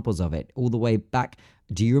examples of it all the way back.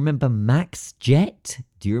 Do you remember Max Jet?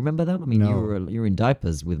 Do you remember them? I mean, No. you were in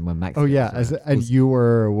diapers with when Max. Oh, Jet yeah. was around. And you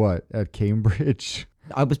were what, at Cambridge?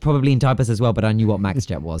 I was probably in diapers as well, but I knew what Max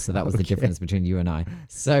Jet was, so that was the difference between you and I.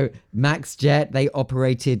 So Max Jet, they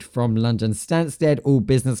operated from London Stansted, all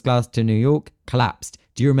business class to New York, collapsed.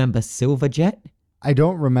 Do you remember Silverjet? I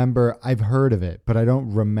don't remember. I've heard of it, but I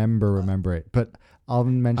don't remember it. But I'll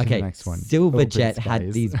mention the next one. Silverjet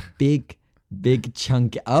had these big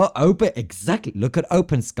chunky. Oh, open. Exactly. Look at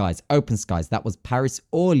Open Skies. Open Skies. That was Paris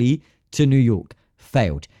Orly to New York.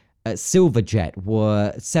 Failed. Silverjet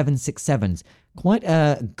were 767s. Quite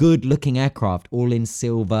a good looking aircraft, all in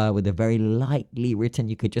silver with a very lightly written.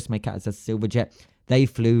 You could just make out as a Silverjet. They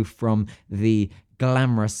flew from the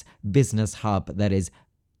glamorous business hub that is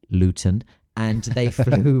Luton. And they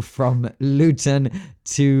flew from Luton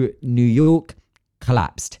to New York,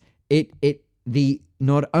 collapsed.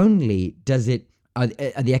 Not only does it are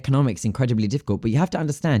the economics incredibly difficult, but you have to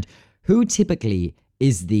understand who typically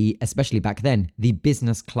is especially back then, the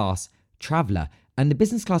business class traveler. And the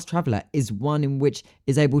business class traveler is one in which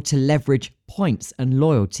is able to leverage points and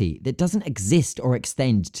loyalty that doesn't exist or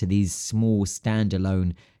extend to these small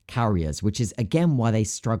standalone carriers, which is again why they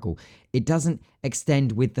struggle. It doesn't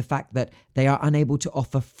extend with the fact that they are unable to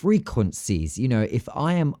offer frequencies. You know, if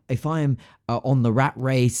I am on the rat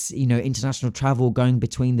race, you know, international travel going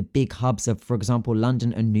between the big hubs of, for example,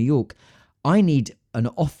 London and New York, I need an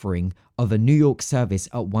offering of a New York service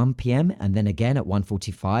at 1 p.m. and then again at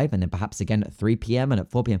 1:45 and then perhaps again at 3 p.m. and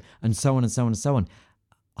at 4 p.m. and so on and so on and so on.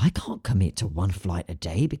 I can't commit to one flight a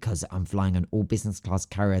day because I'm flying an all business class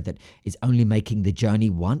carrier that is only making the journey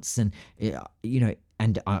once, and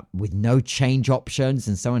with no change options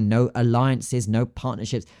and so on, no alliances, no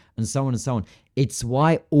partnerships, and so on and so on. It's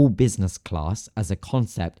why all business class as a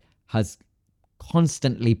concept has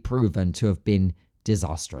constantly proven to have been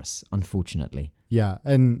disastrous, unfortunately. Yeah,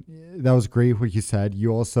 and that was great what you said.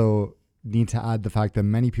 You also need to add the fact that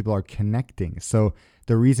many people are connecting. So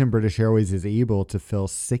the reason British Airways is able to fill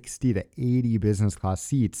 60 to 80 business class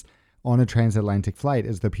seats on a transatlantic flight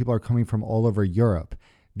is that people are coming from all over Europe.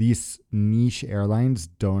 These niche airlines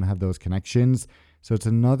don't have those connections. So it's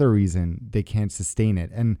another reason they can't sustain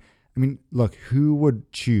it. And I mean, look, who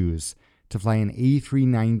would choose to fly an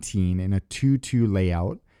A319 in a 2-2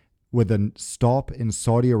 layout with a stop in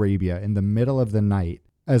Saudi Arabia in the middle of the night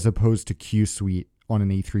as opposed to Q Suite on an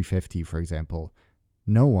A350, for example?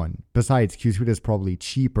 No one. Besides, Q Suite is probably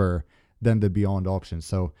cheaper than the Beyond option.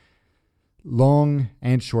 So long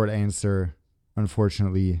and short answer,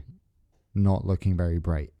 unfortunately, not looking very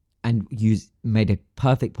bright. And you made a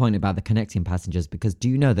perfect point about the connecting passengers, because do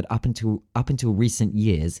you know that up until recent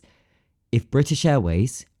years, if British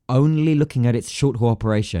Airways only looking at its short haul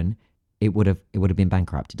operation, it would have been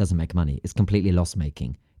bankrupt. It doesn't make money. It's completely loss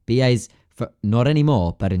making. BA's, not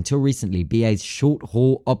anymore, but until recently, BA's short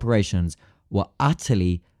haul operations were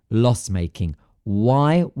utterly loss making.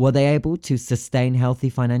 Why were they able to sustain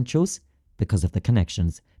healthy financials? Because of the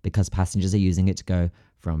connections, because passengers are using it to go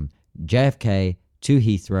from JFK to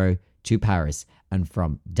Heathrow to Paris, and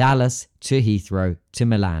from Dallas to Heathrow to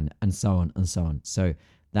Milan, and so on and so on. So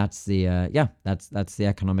that's the that's the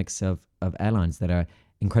economics of airlines that are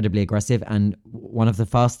incredibly aggressive. And one of the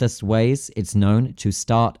fastest ways it's known to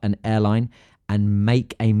start an airline and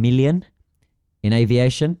make $1 million in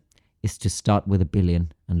aviation is to start with $1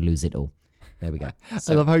 billion and lose it all. There we go.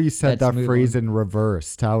 I love how you said let's that move phrase on. in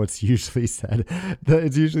reverse. How it's usually said.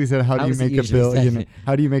 It's usually said, "How do How you is it make a usually billion? said?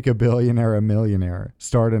 How do you make a billionaire a millionaire?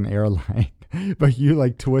 Start an airline." But you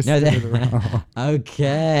like No, twisted it around.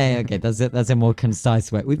 okay. That's it. That's a more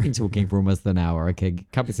concise way. We've been talking for almost an hour. Okay,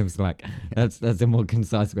 cut me some slack. That's a more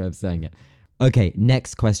concise way of saying it. Okay,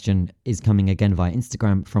 next question is coming again via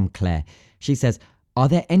Instagram from Claire. She says, "Are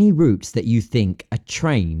there any routes that you think a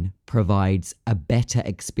train provides a better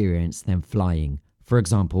experience than flying? For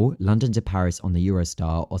example, London to Paris on the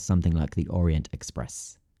Eurostar or something like the Orient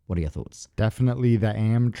Express." What are your thoughts? Definitely the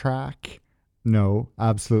Amtrak. No,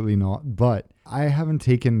 absolutely not. But I haven't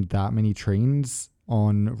taken that many trains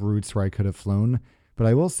on routes where I could have flown. But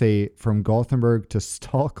I will say from Gothenburg to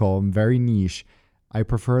Stockholm, very niche, I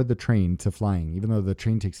prefer the train to flying. Even though the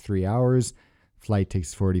train takes 3 hours, flight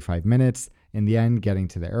takes 45 minutes. In the end, getting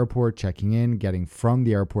to the airport, checking in, getting from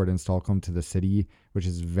the airport in Stockholm to the city, which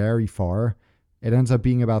is very far, it ends up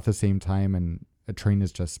being about the same time, and a train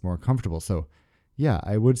is just more comfortable. So yeah,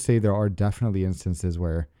 I would say there are definitely instances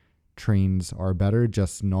where trains are better,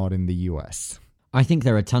 just not in the US. I think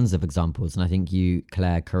there are tons of examples, and I think you,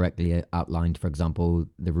 Claire, correctly outlined, for example,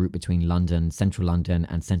 the route between central London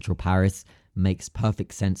and central Paris makes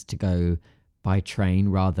perfect sense to go by train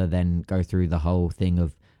rather than go through the whole thing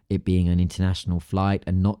of it being an international flight,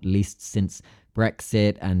 and not least since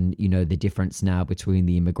Brexit and, the difference now between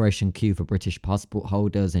the immigration queue for British passport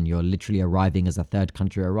holders and you're literally arriving as a third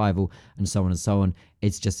country arrival and so on and so on.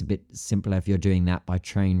 It's just a bit simpler if you're doing that by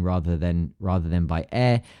train rather than by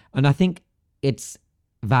air. And I think it's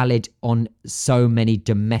valid on so many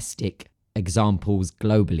domestic examples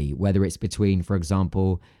globally, whether it's between, for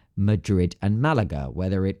example, Madrid and Malaga,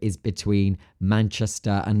 whether it is between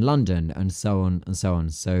Manchester and London, and so on and so on.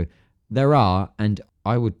 So there are, and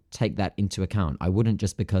I would take that into account. I wouldn't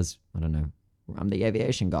just because, I don't know, I'm the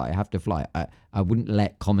aviation guy, I have to fly. I wouldn't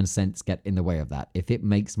let common sense get in the way of that. If it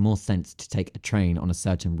makes more sense to take a train on a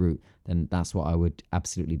certain route, then that's what I would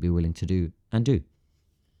absolutely be willing to do and do.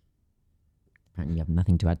 Apparently you have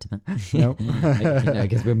nothing to add to that. Nope.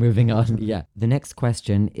 Because we're moving on. Yeah. The next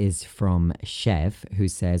question is from Chev, who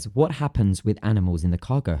says, "What happens with animals in the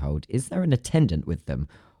cargo hold? Is there an attendant with them,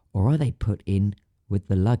 or are they put in with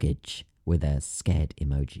the luggage?" With a scared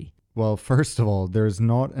emoji. Well, first of all, there's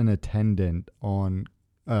not an attendant on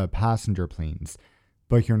passenger planes,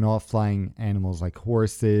 but you're not flying animals like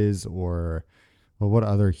horses or, well, what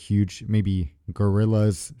other huge, maybe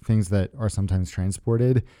gorillas, things that are sometimes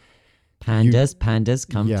transported. Pandas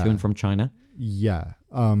come to and from China. Yeah.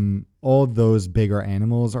 All those bigger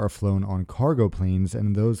animals are flown on cargo planes. And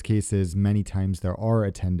in those cases, many times there are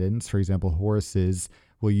attendants. For example, horses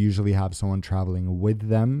will usually have someone traveling with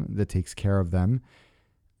them that takes care of them.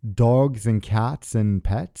 Dogs and cats and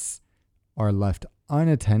pets are left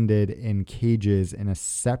unattended in cages in a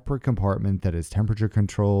separate compartment that is temperature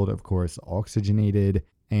controlled, of course, oxygenated.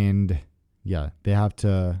 And yeah, they have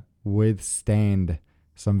to withstand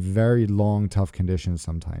some very long, tough conditions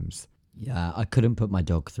sometimes. Yeah, I couldn't put my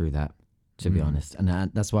dog through that, to be honest.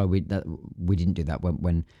 And that's why we didn't do that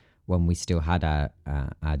when we still had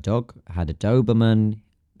our dog, had a Doberman.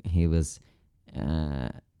 He was,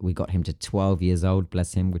 we got him to 12 years old,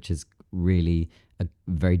 bless him, which is really a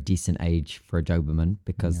very decent age for a Doberman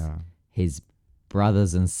because his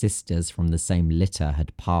brothers and sisters from the same litter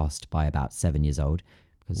had passed by about 7 years old.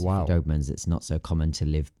 Because for Dobermans, it's not so common to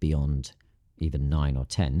live beyond even 9 or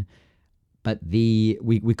 10. But we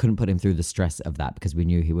couldn't put him through the stress of that because we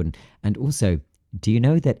knew he wouldn't. And also, do you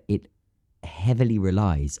know that it heavily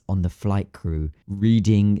relies on the flight crew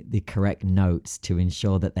reading the correct notes to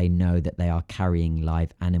ensure that they know that they are carrying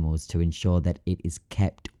live animals, to ensure that it is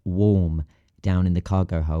kept warm down in the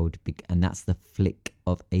cargo hold, and that's the flick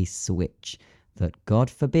of a switch that, God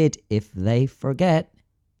forbid, if they forget,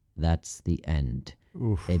 that's the end.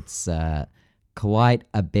 Oof. It's quite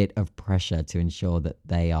a bit of pressure to ensure that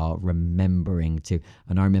they are remembering to.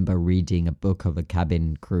 And I remember reading a book of a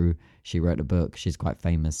cabin crew. She wrote a book. She's quite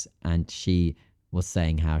famous. And she was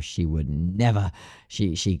saying how she would never,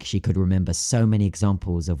 she could remember so many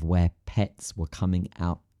examples of where pets were coming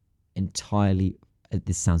out entirely,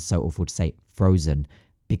 this sounds so awful to say, frozen,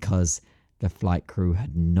 because the flight crew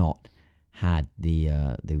had not had the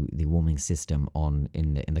warming system on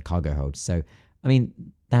in the cargo hold. So I mean,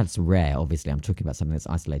 that's rare. Obviously, I'm talking about something that's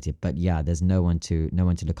isolated, but yeah, there's no one to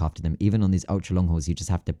look after them. Even on these ultra long hauls, you just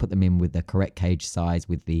have to put them in with the correct cage size,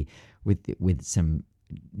 with some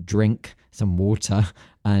drink, some water,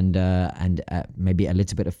 and maybe a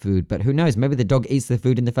little bit of food. But who knows? Maybe the dog eats the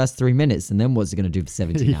food in the first 3 minutes, and then what's it going to do for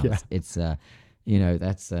 17 hours? It's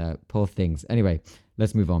that's poor things. Anyway,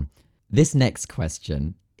 let's move on. This next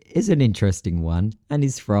question is an interesting one and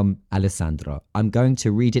is from Alessandro. I'm going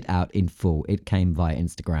to read it out in full. It came via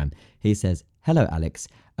Instagram. He says, "Hello, Alex.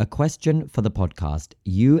 A question for the podcast.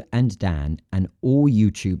 You and Dan and all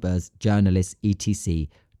YouTubers, journalists, etc.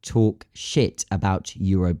 talk shit about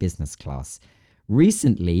Euro business class.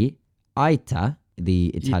 Recently, ITA, the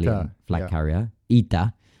Italian flight carrier,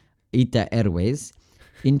 ITA Airways,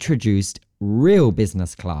 introduced real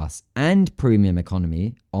business class and premium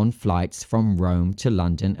economy on flights from Rome to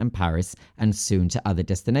London and Paris and soon to other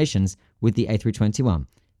destinations with the A321.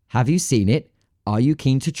 Have you seen it? Are you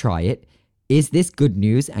keen to try it? Is this good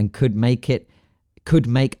news and could make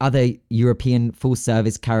other European full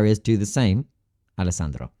service carriers do the same?"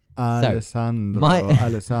 Alessandro. Alessandro,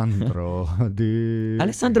 dude.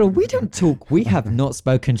 Alessandro, we don't talk. We have not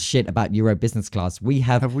spoken shit about Euro business class. We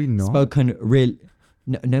have we not? spoken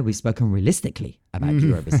No, we've spoken realistically about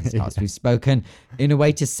Euro business class. We've spoken in a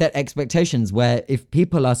way to set expectations where if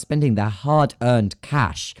people are spending their hard-earned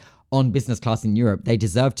cash on business class in Europe, they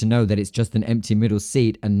deserve to know that it's just an empty middle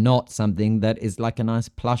seat and not something that is like a nice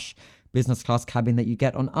plush business class cabin that you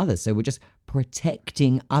get on others. So we're just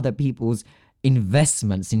protecting other people's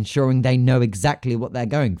investments, ensuring they know exactly what they're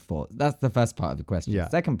going for. That's the first part of the question. Yeah.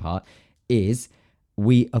 The second part is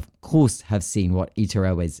we, of course, have seen what ITA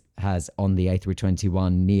Airways has on the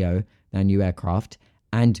A321neo, their new aircraft,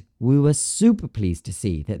 and we were super pleased to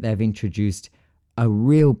see that they've introduced a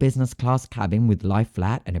real business class cabin with lie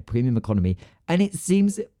flat and a premium economy. And it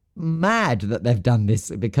seems mad that they've done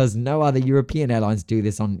this because no other European airlines do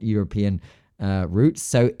this on European routes.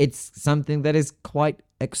 So it's something that is quite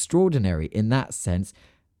extraordinary in that sense.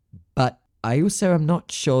 But I also am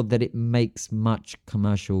not sure that it makes much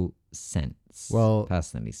commercial sense. Well,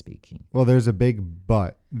 personally speaking. Well, there's a big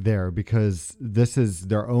but there because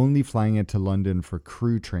they're only flying it to London for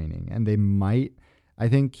crew training, and they might, I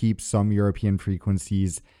think, keep some European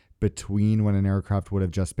frequencies between when an aircraft would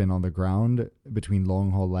have just been on the ground, between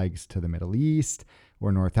long haul legs to the Middle East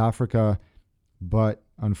or North Africa. But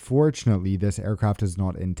unfortunately, this aircraft is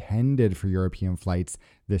not intended for European flights.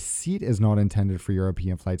 The seat is not intended for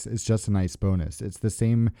European flights. It's just a nice bonus. It's the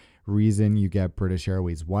same reason you get British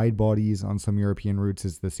Airways wide bodies on some European routes.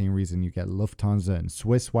 It's the same reason you get Lufthansa and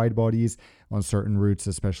Swiss wide bodies on certain routes,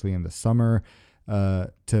 especially in the summer.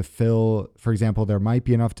 To fill, for example, there might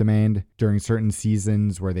be enough demand during certain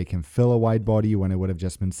seasons where they can fill a wide body when it would have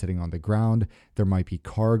just been sitting on the ground. There might be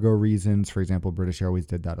cargo reasons. For example, British Airways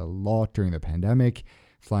did that a lot during the pandemic,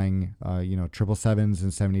 flying 777s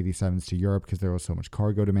and 787s to Europe because there was so much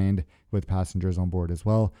cargo demand with passengers on board as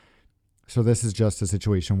well. So this is just a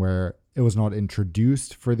situation where it was not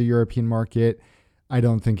introduced for the European market. I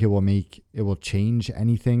don't think it will change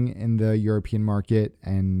anything in the European market,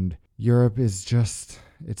 and Europe is just,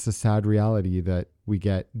 it's a sad reality that we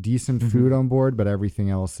get decent food on board, but everything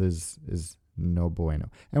else is no bueno.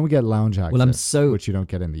 And we get lounge access, which you don't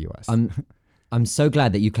get in the US. I'm so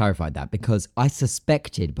glad that you clarified that because I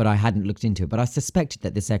suspected, but I hadn't looked into it, but I suspected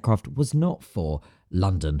that this aircraft was not for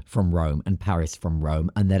London from Rome and Paris from Rome,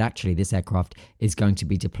 and that actually this aircraft is going to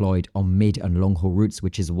be deployed on mid and long haul routes,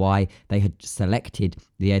 which is why they had selected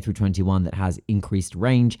the A321 that has increased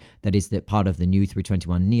range, that is that part of the new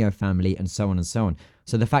 321neo family, and so on and so on.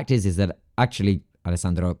 So the fact is that actually,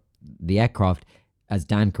 Alessandro, the aircraft, as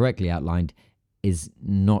Dan correctly outlined, is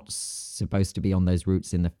not supposed to be on those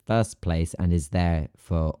routes in the first place and is there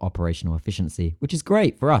for operational efficiency, which is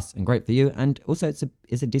great for us and great for you. And also it's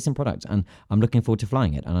a decent product and I'm looking forward to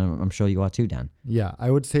flying it. And I'm sure you are too, Dan. Yeah, I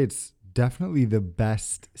would say it's definitely the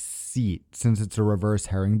best seat since it's a reverse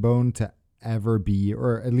herringbone to ever be,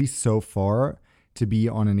 or at least so far, to be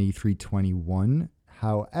on an A321.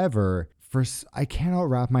 However, first, I cannot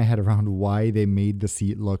wrap my head around why they made the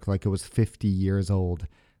seat look like it was 50 years old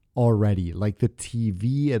already. Like the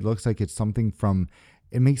TV, it looks like it's something from,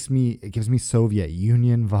 it gives me Soviet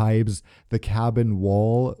Union vibes. The cabin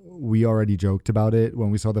wall, we already joked about it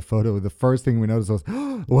when we saw the photo. The first thing we noticed was,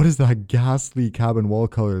 what is that ghastly cabin wall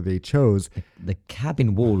color they chose? The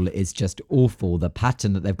cabin wall is just awful, the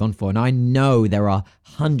pattern that they've gone for. And I know there are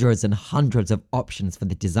hundreds and hundreds of options for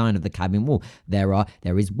the design of the cabin wall. There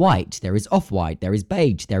is white, there is off-white, there is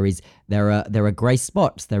beige, there are grey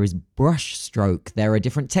spots, there is brush stroke, there are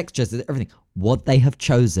different textures, everything. What they have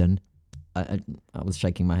chosen, I was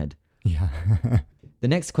shaking my head. Yeah. The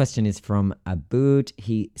next question is from Aboud.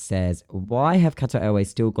 He says, why have Qatar Airways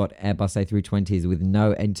still got Airbus A320s with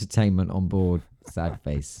no entertainment on board? Sad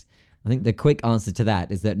face. I think the quick answer to that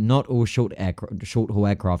is that not all short-haul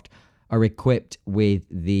aircraft are equipped with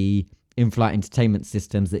the in-flight entertainment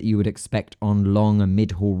systems that you would expect on long and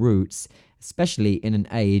mid-haul routes, especially in an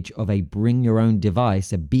age of a bring-your-own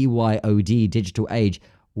device, a BYOD digital age,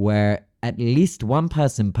 where at least one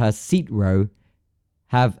person per seat row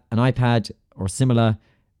have an iPad or similar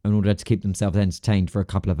in order to keep themselves entertained for a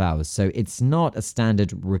couple of hours. So it's not a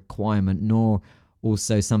standard requirement, nor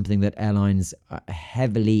also something that airlines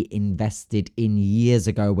heavily invested in years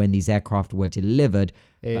ago when these aircraft were delivered.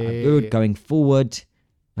 But good going forward.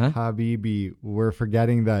 Habibi, we're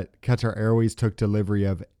forgetting that Qatar Airways took delivery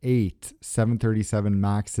of 8 737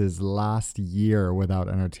 Maxes last year without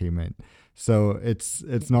entertainment. So it's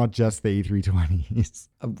not just the A320s.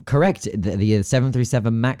 Correct. The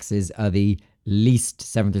 737 Maxes are the least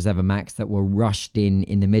 737 Max that were rushed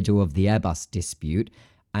in the middle of the Airbus dispute.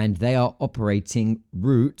 And they are operating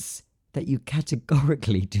routes that you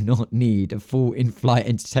categorically do not need a full in-flight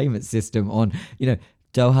entertainment system on.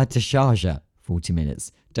 Doha to Sharjah, 40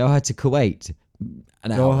 minutes. Doha to Kuwait,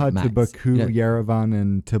 an hour Doha max. to Baku, Yerevan,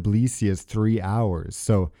 and Tbilisi is 3 hours.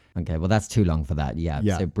 So okay, well, that's too long for that.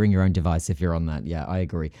 Yeah. So bring your own device if you're on that. Yeah, I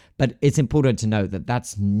agree. But it's important to note that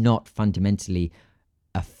that's not fundamentally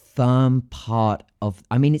a firm part of,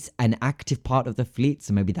 it's an active part of the fleet.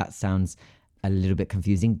 So maybe that sounds a little bit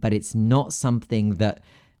confusing, but it's not something that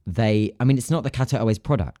it's not the Qatar Airways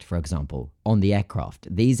product, for example, on the aircraft.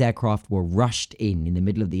 These aircraft were rushed in the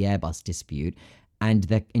middle of the Airbus dispute, and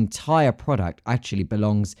the entire product actually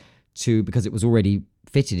belongs to, because it was already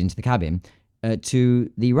fitted into the cabin,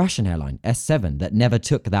 to the Russian airline, S7, that never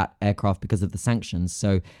took that aircraft because of the sanctions.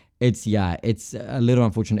 So it's a little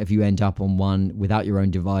unfortunate if you end up on one without your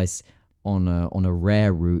own device on a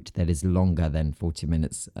rare route that is longer than 40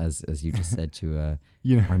 minutes, as you just said, to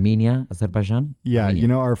Armenia, Azerbaijan. Yeah,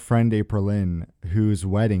 Armenia. Our friend April Lynn, whose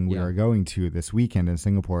wedding we are going to this weekend in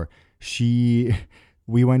Singapore,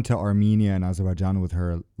 we went to Armenia and Azerbaijan with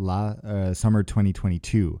her summer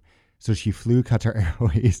 2022. So she flew Qatar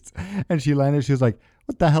Airways and she landed. She was like,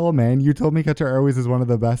 "What the hell, man? You told me Qatar Airways is one of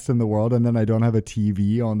the best in the world, and then I don't have a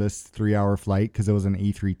TV on this 3-hour flight because it was an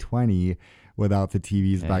A320 without the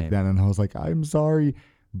TVs back then." And I was like, "I'm sorry."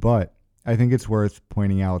 But I think it's worth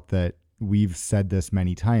pointing out that we've said this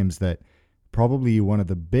many times, that probably one of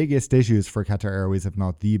the biggest issues for Qatar Airways, if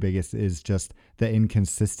not the biggest, is just the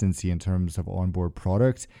inconsistency in terms of onboard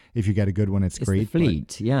product. If you get a good one, it's great. The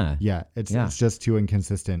fleet, it's just too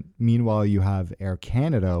inconsistent. Meanwhile, you have Air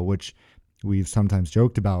Canada, which we've sometimes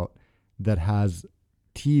joked about, that has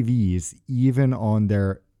TVs even on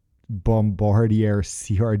their Bombardier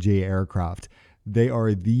CRJ aircraft. They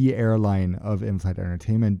are the airline of in-flight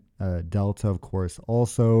entertainment. Delta, of course,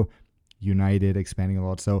 also. United expanding a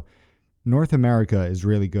lot. So North America is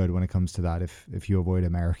really good when it comes to that if you avoid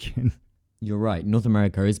American. You're right. North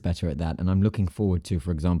America is better at that. And I'm looking forward to,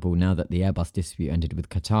 for example, now that the Airbus dispute ended with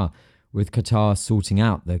Qatar sorting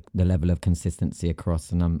out the level of consistency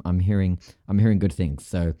across. And I'm hearing good things.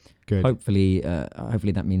 So good. Hopefully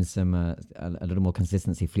that means some a little more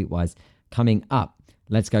consistency fleet-wise coming up.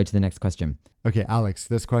 Let's go to the next question. Okay, Alex,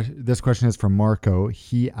 this question is from Marco.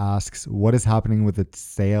 He asks, what is happening with the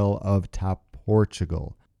sale of TAP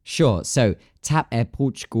Portugal? Sure. So TAP Air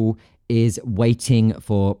Portugal is waiting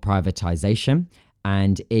for privatization,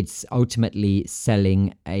 and it's ultimately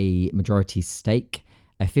selling a majority stake,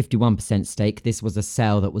 a 51% stake. This was a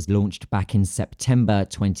sale that was launched back in September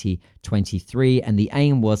 2023, and the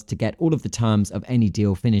aim was to get all of the terms of any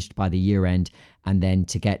deal finished by the year end, and then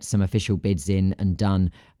to get some official bids in and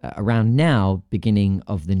done around now, beginning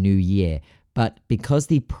of the new year. But because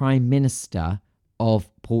the Prime Minister of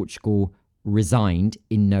Portugal resigned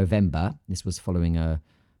in November, this was following a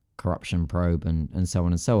corruption probe and so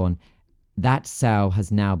on, that sale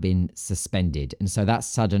has now been suspended. And so that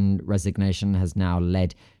sudden resignation has now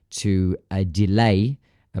led to a delay,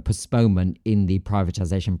 a postponement in the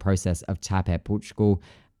privatization process of TAP Air Portugal.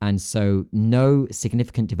 And so no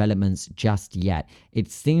significant developments just yet. It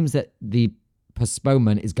seems that the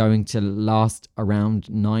postponement is going to last around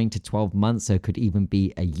 9 to 12 months, so it could even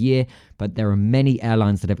be a year. But there are many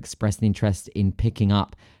airlines that have expressed an interest in picking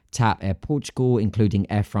up TAP Air Portugal, including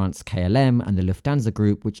Air France KLM and the Lufthansa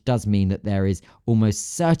Group, which does mean that there is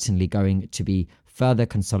almost certainly going to be further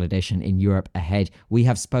consolidation in Europe ahead. We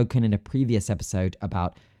have spoken in a previous episode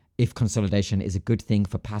about if consolidation is a good thing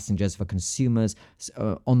for passengers, for consumers.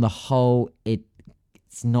 So, on the whole,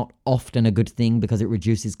 it's not often a good thing because it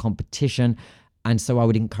reduces competition. And so I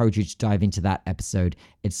would encourage you to dive into that episode.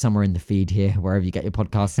 It's somewhere in the feed here, wherever you get your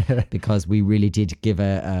podcasts, because we really did give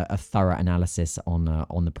a thorough analysis on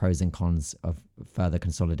the pros and cons of further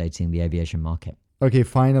consolidating the aviation market. Okay,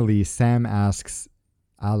 finally, Sam asks,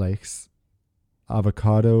 Alex,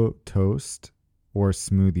 avocado toast or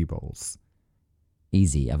smoothie bowls?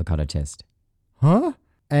 Easy, avocado toast. Huh?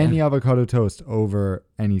 Any avocado toast over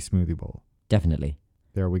any smoothie bowl? Definitely.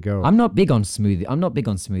 There we go. I'm not big on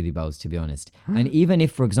smoothie bowls, to be honest. And even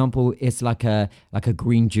if, for example, it's like a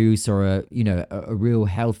green juice or a real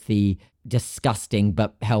healthy, disgusting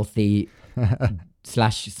but healthy /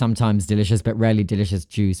 sometimes delicious but rarely delicious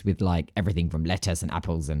juice with like everything from lettuce and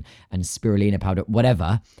apples and spirulina powder,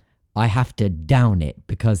 whatever, I have to down it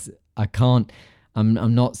because I can't.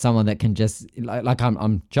 I'm not someone that can just like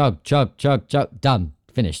I'm chug, done,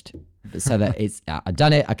 finished. So that I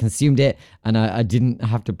done it, I consumed it, and I didn't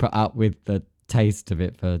have to put up with the taste of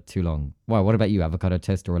it for too long. Wow, what about you? Avocado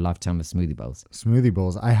toast or a lifetime of smoothie bowls? Smoothie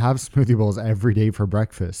bowls. I have smoothie bowls every day for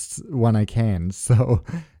breakfast when I can. So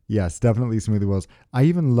yes, definitely smoothie bowls. I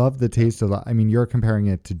even love the taste of that. I mean, you're comparing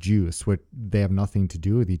it to juice, which they have nothing to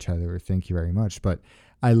do with each other. Thank you very much. But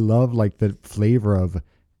I love like the flavor of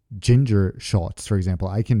ginger shots, for example.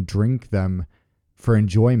 I can drink them for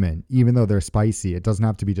enjoyment, even though they're spicy. It doesn't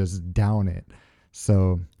have to be just down it.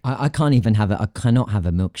 So I can't even have I cannot have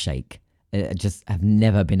a milkshake. I just have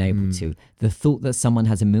never been able to. The thought that someone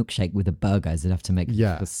has a milkshake with a burger is enough to make me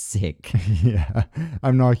feel sick. Yeah,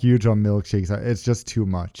 I'm not huge on milkshakes. It's just too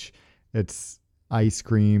much. It's ice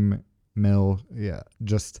cream, milk. Yeah,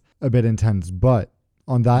 just a bit intense. But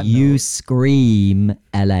on that you note, scream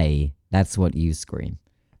LA. That's what you scream.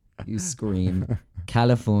 You scream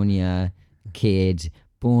California kid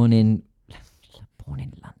born in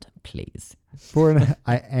London, please.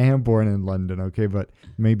 I am born in London, okay, but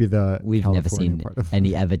maybe we've California never seen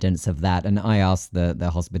any evidence of that. And I asked the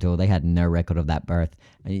hospital, they had no record of that birth.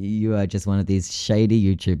 You are just one of these shady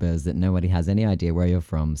YouTubers that nobody has any idea where you're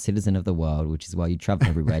from, citizen of the world, which is why you travel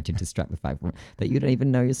everywhere to distract the fact that you don't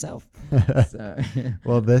even know yourself.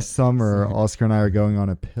 Well, this summer, Oscar and I are going on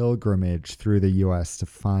a pilgrimage through the US to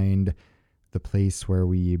find the place where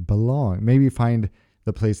we belong. Maybe find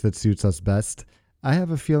the place that suits us best. I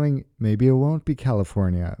have a feeling maybe it won't be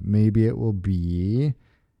California. Maybe it will be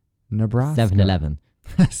Nebraska. 7-Eleven.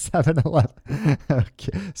 7-Eleven.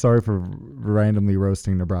 Okay. Sorry for randomly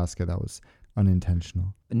roasting Nebraska. That was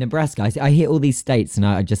unintentional. Nebraska, I hear all these states and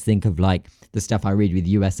I just think of like the stuff I read with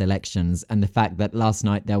US elections and the fact that last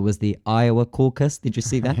night there was the Iowa caucus. Did you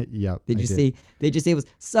see that? Yeah. Did you see it was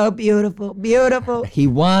so beautiful. He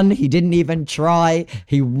won. He didn't even try.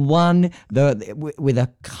 He won with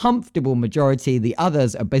a comfortable majority. The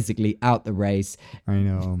others are basically out the race. I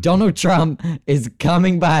know. Donald Trump is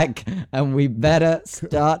coming back and we better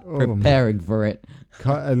start preparing for it.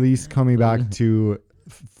 At least coming back to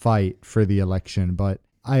fight for the election, but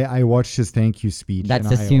I watched his thank you speech.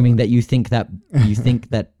 That's assuming that you think that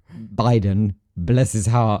Biden, bless his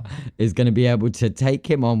heart, is going to be able to take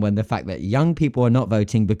him on when the fact that young people are not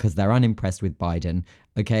voting because they're unimpressed with Biden.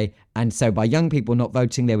 Okay, and so by young people not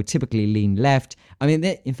voting, they would typically lean left. I mean,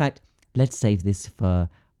 in fact, let's save this for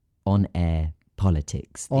on-air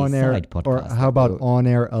politics, on-air podcast, or how about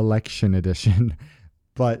on-air election edition?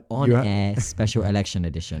 But on-air special election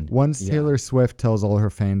edition. Once Taylor Swift tells all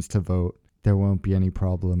her fans to vote, there won't be any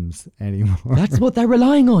problems anymore. That's what they're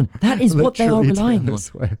relying on. That is what they are relying Taylor on.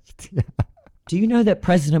 Swift. Yeah. Do you know that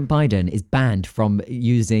President Biden is banned from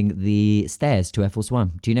using the stairs to Air Force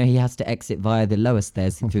One? Do you know he has to exit via the lower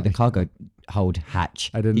stairs through the cargo hold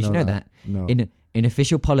hatch? I didn't know. Did you know that? No. In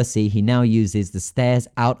official policy, he now uses the stairs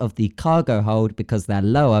out of the cargo hold because they're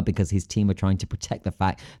lower, because his team are trying to protect the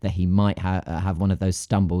fact that he might have one of those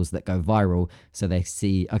stumbles that go viral. So they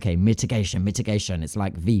see, okay, mitigation. It's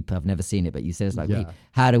like Veep. I've never seen it, but you said it's like Veep.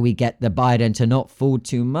 How do we get the Biden to not fall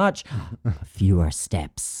too much? Fewer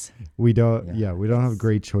steps. We don't have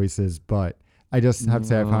great choices, but I just have to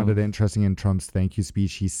say I found it interesting in Trump's thank you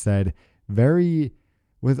speech. He said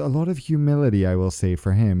with a lot of humility, I will say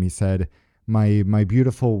for him, he said, my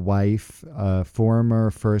beautiful wife,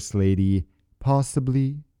 former first lady,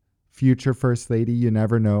 possibly future first lady, you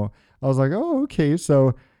never know. I was like, oh, okay,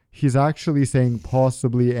 so he's actually saying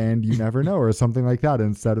possibly and you never know or something like that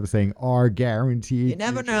instead of saying are guaranteed. You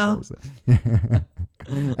never know.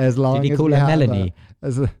 As long Did he as call we her have Melanie?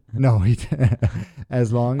 No, he didn't.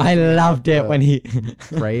 As long as I loved it when he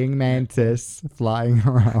praying mantis flying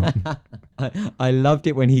around. I loved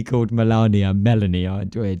it when he called Melania Melanie. I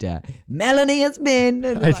enjoyed that. Melanie has been.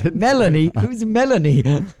 Melanie? Who's Melanie?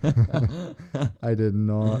 I did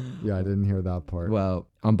not. Yeah, I didn't hear that part. Well,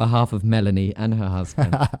 on behalf of Melanie and her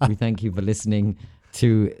husband, we thank you for listening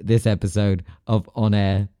to this episode of On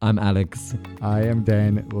Air. I'm Alex. I am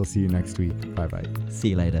Dan. We'll see you next week. Bye-bye. See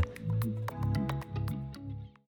you later.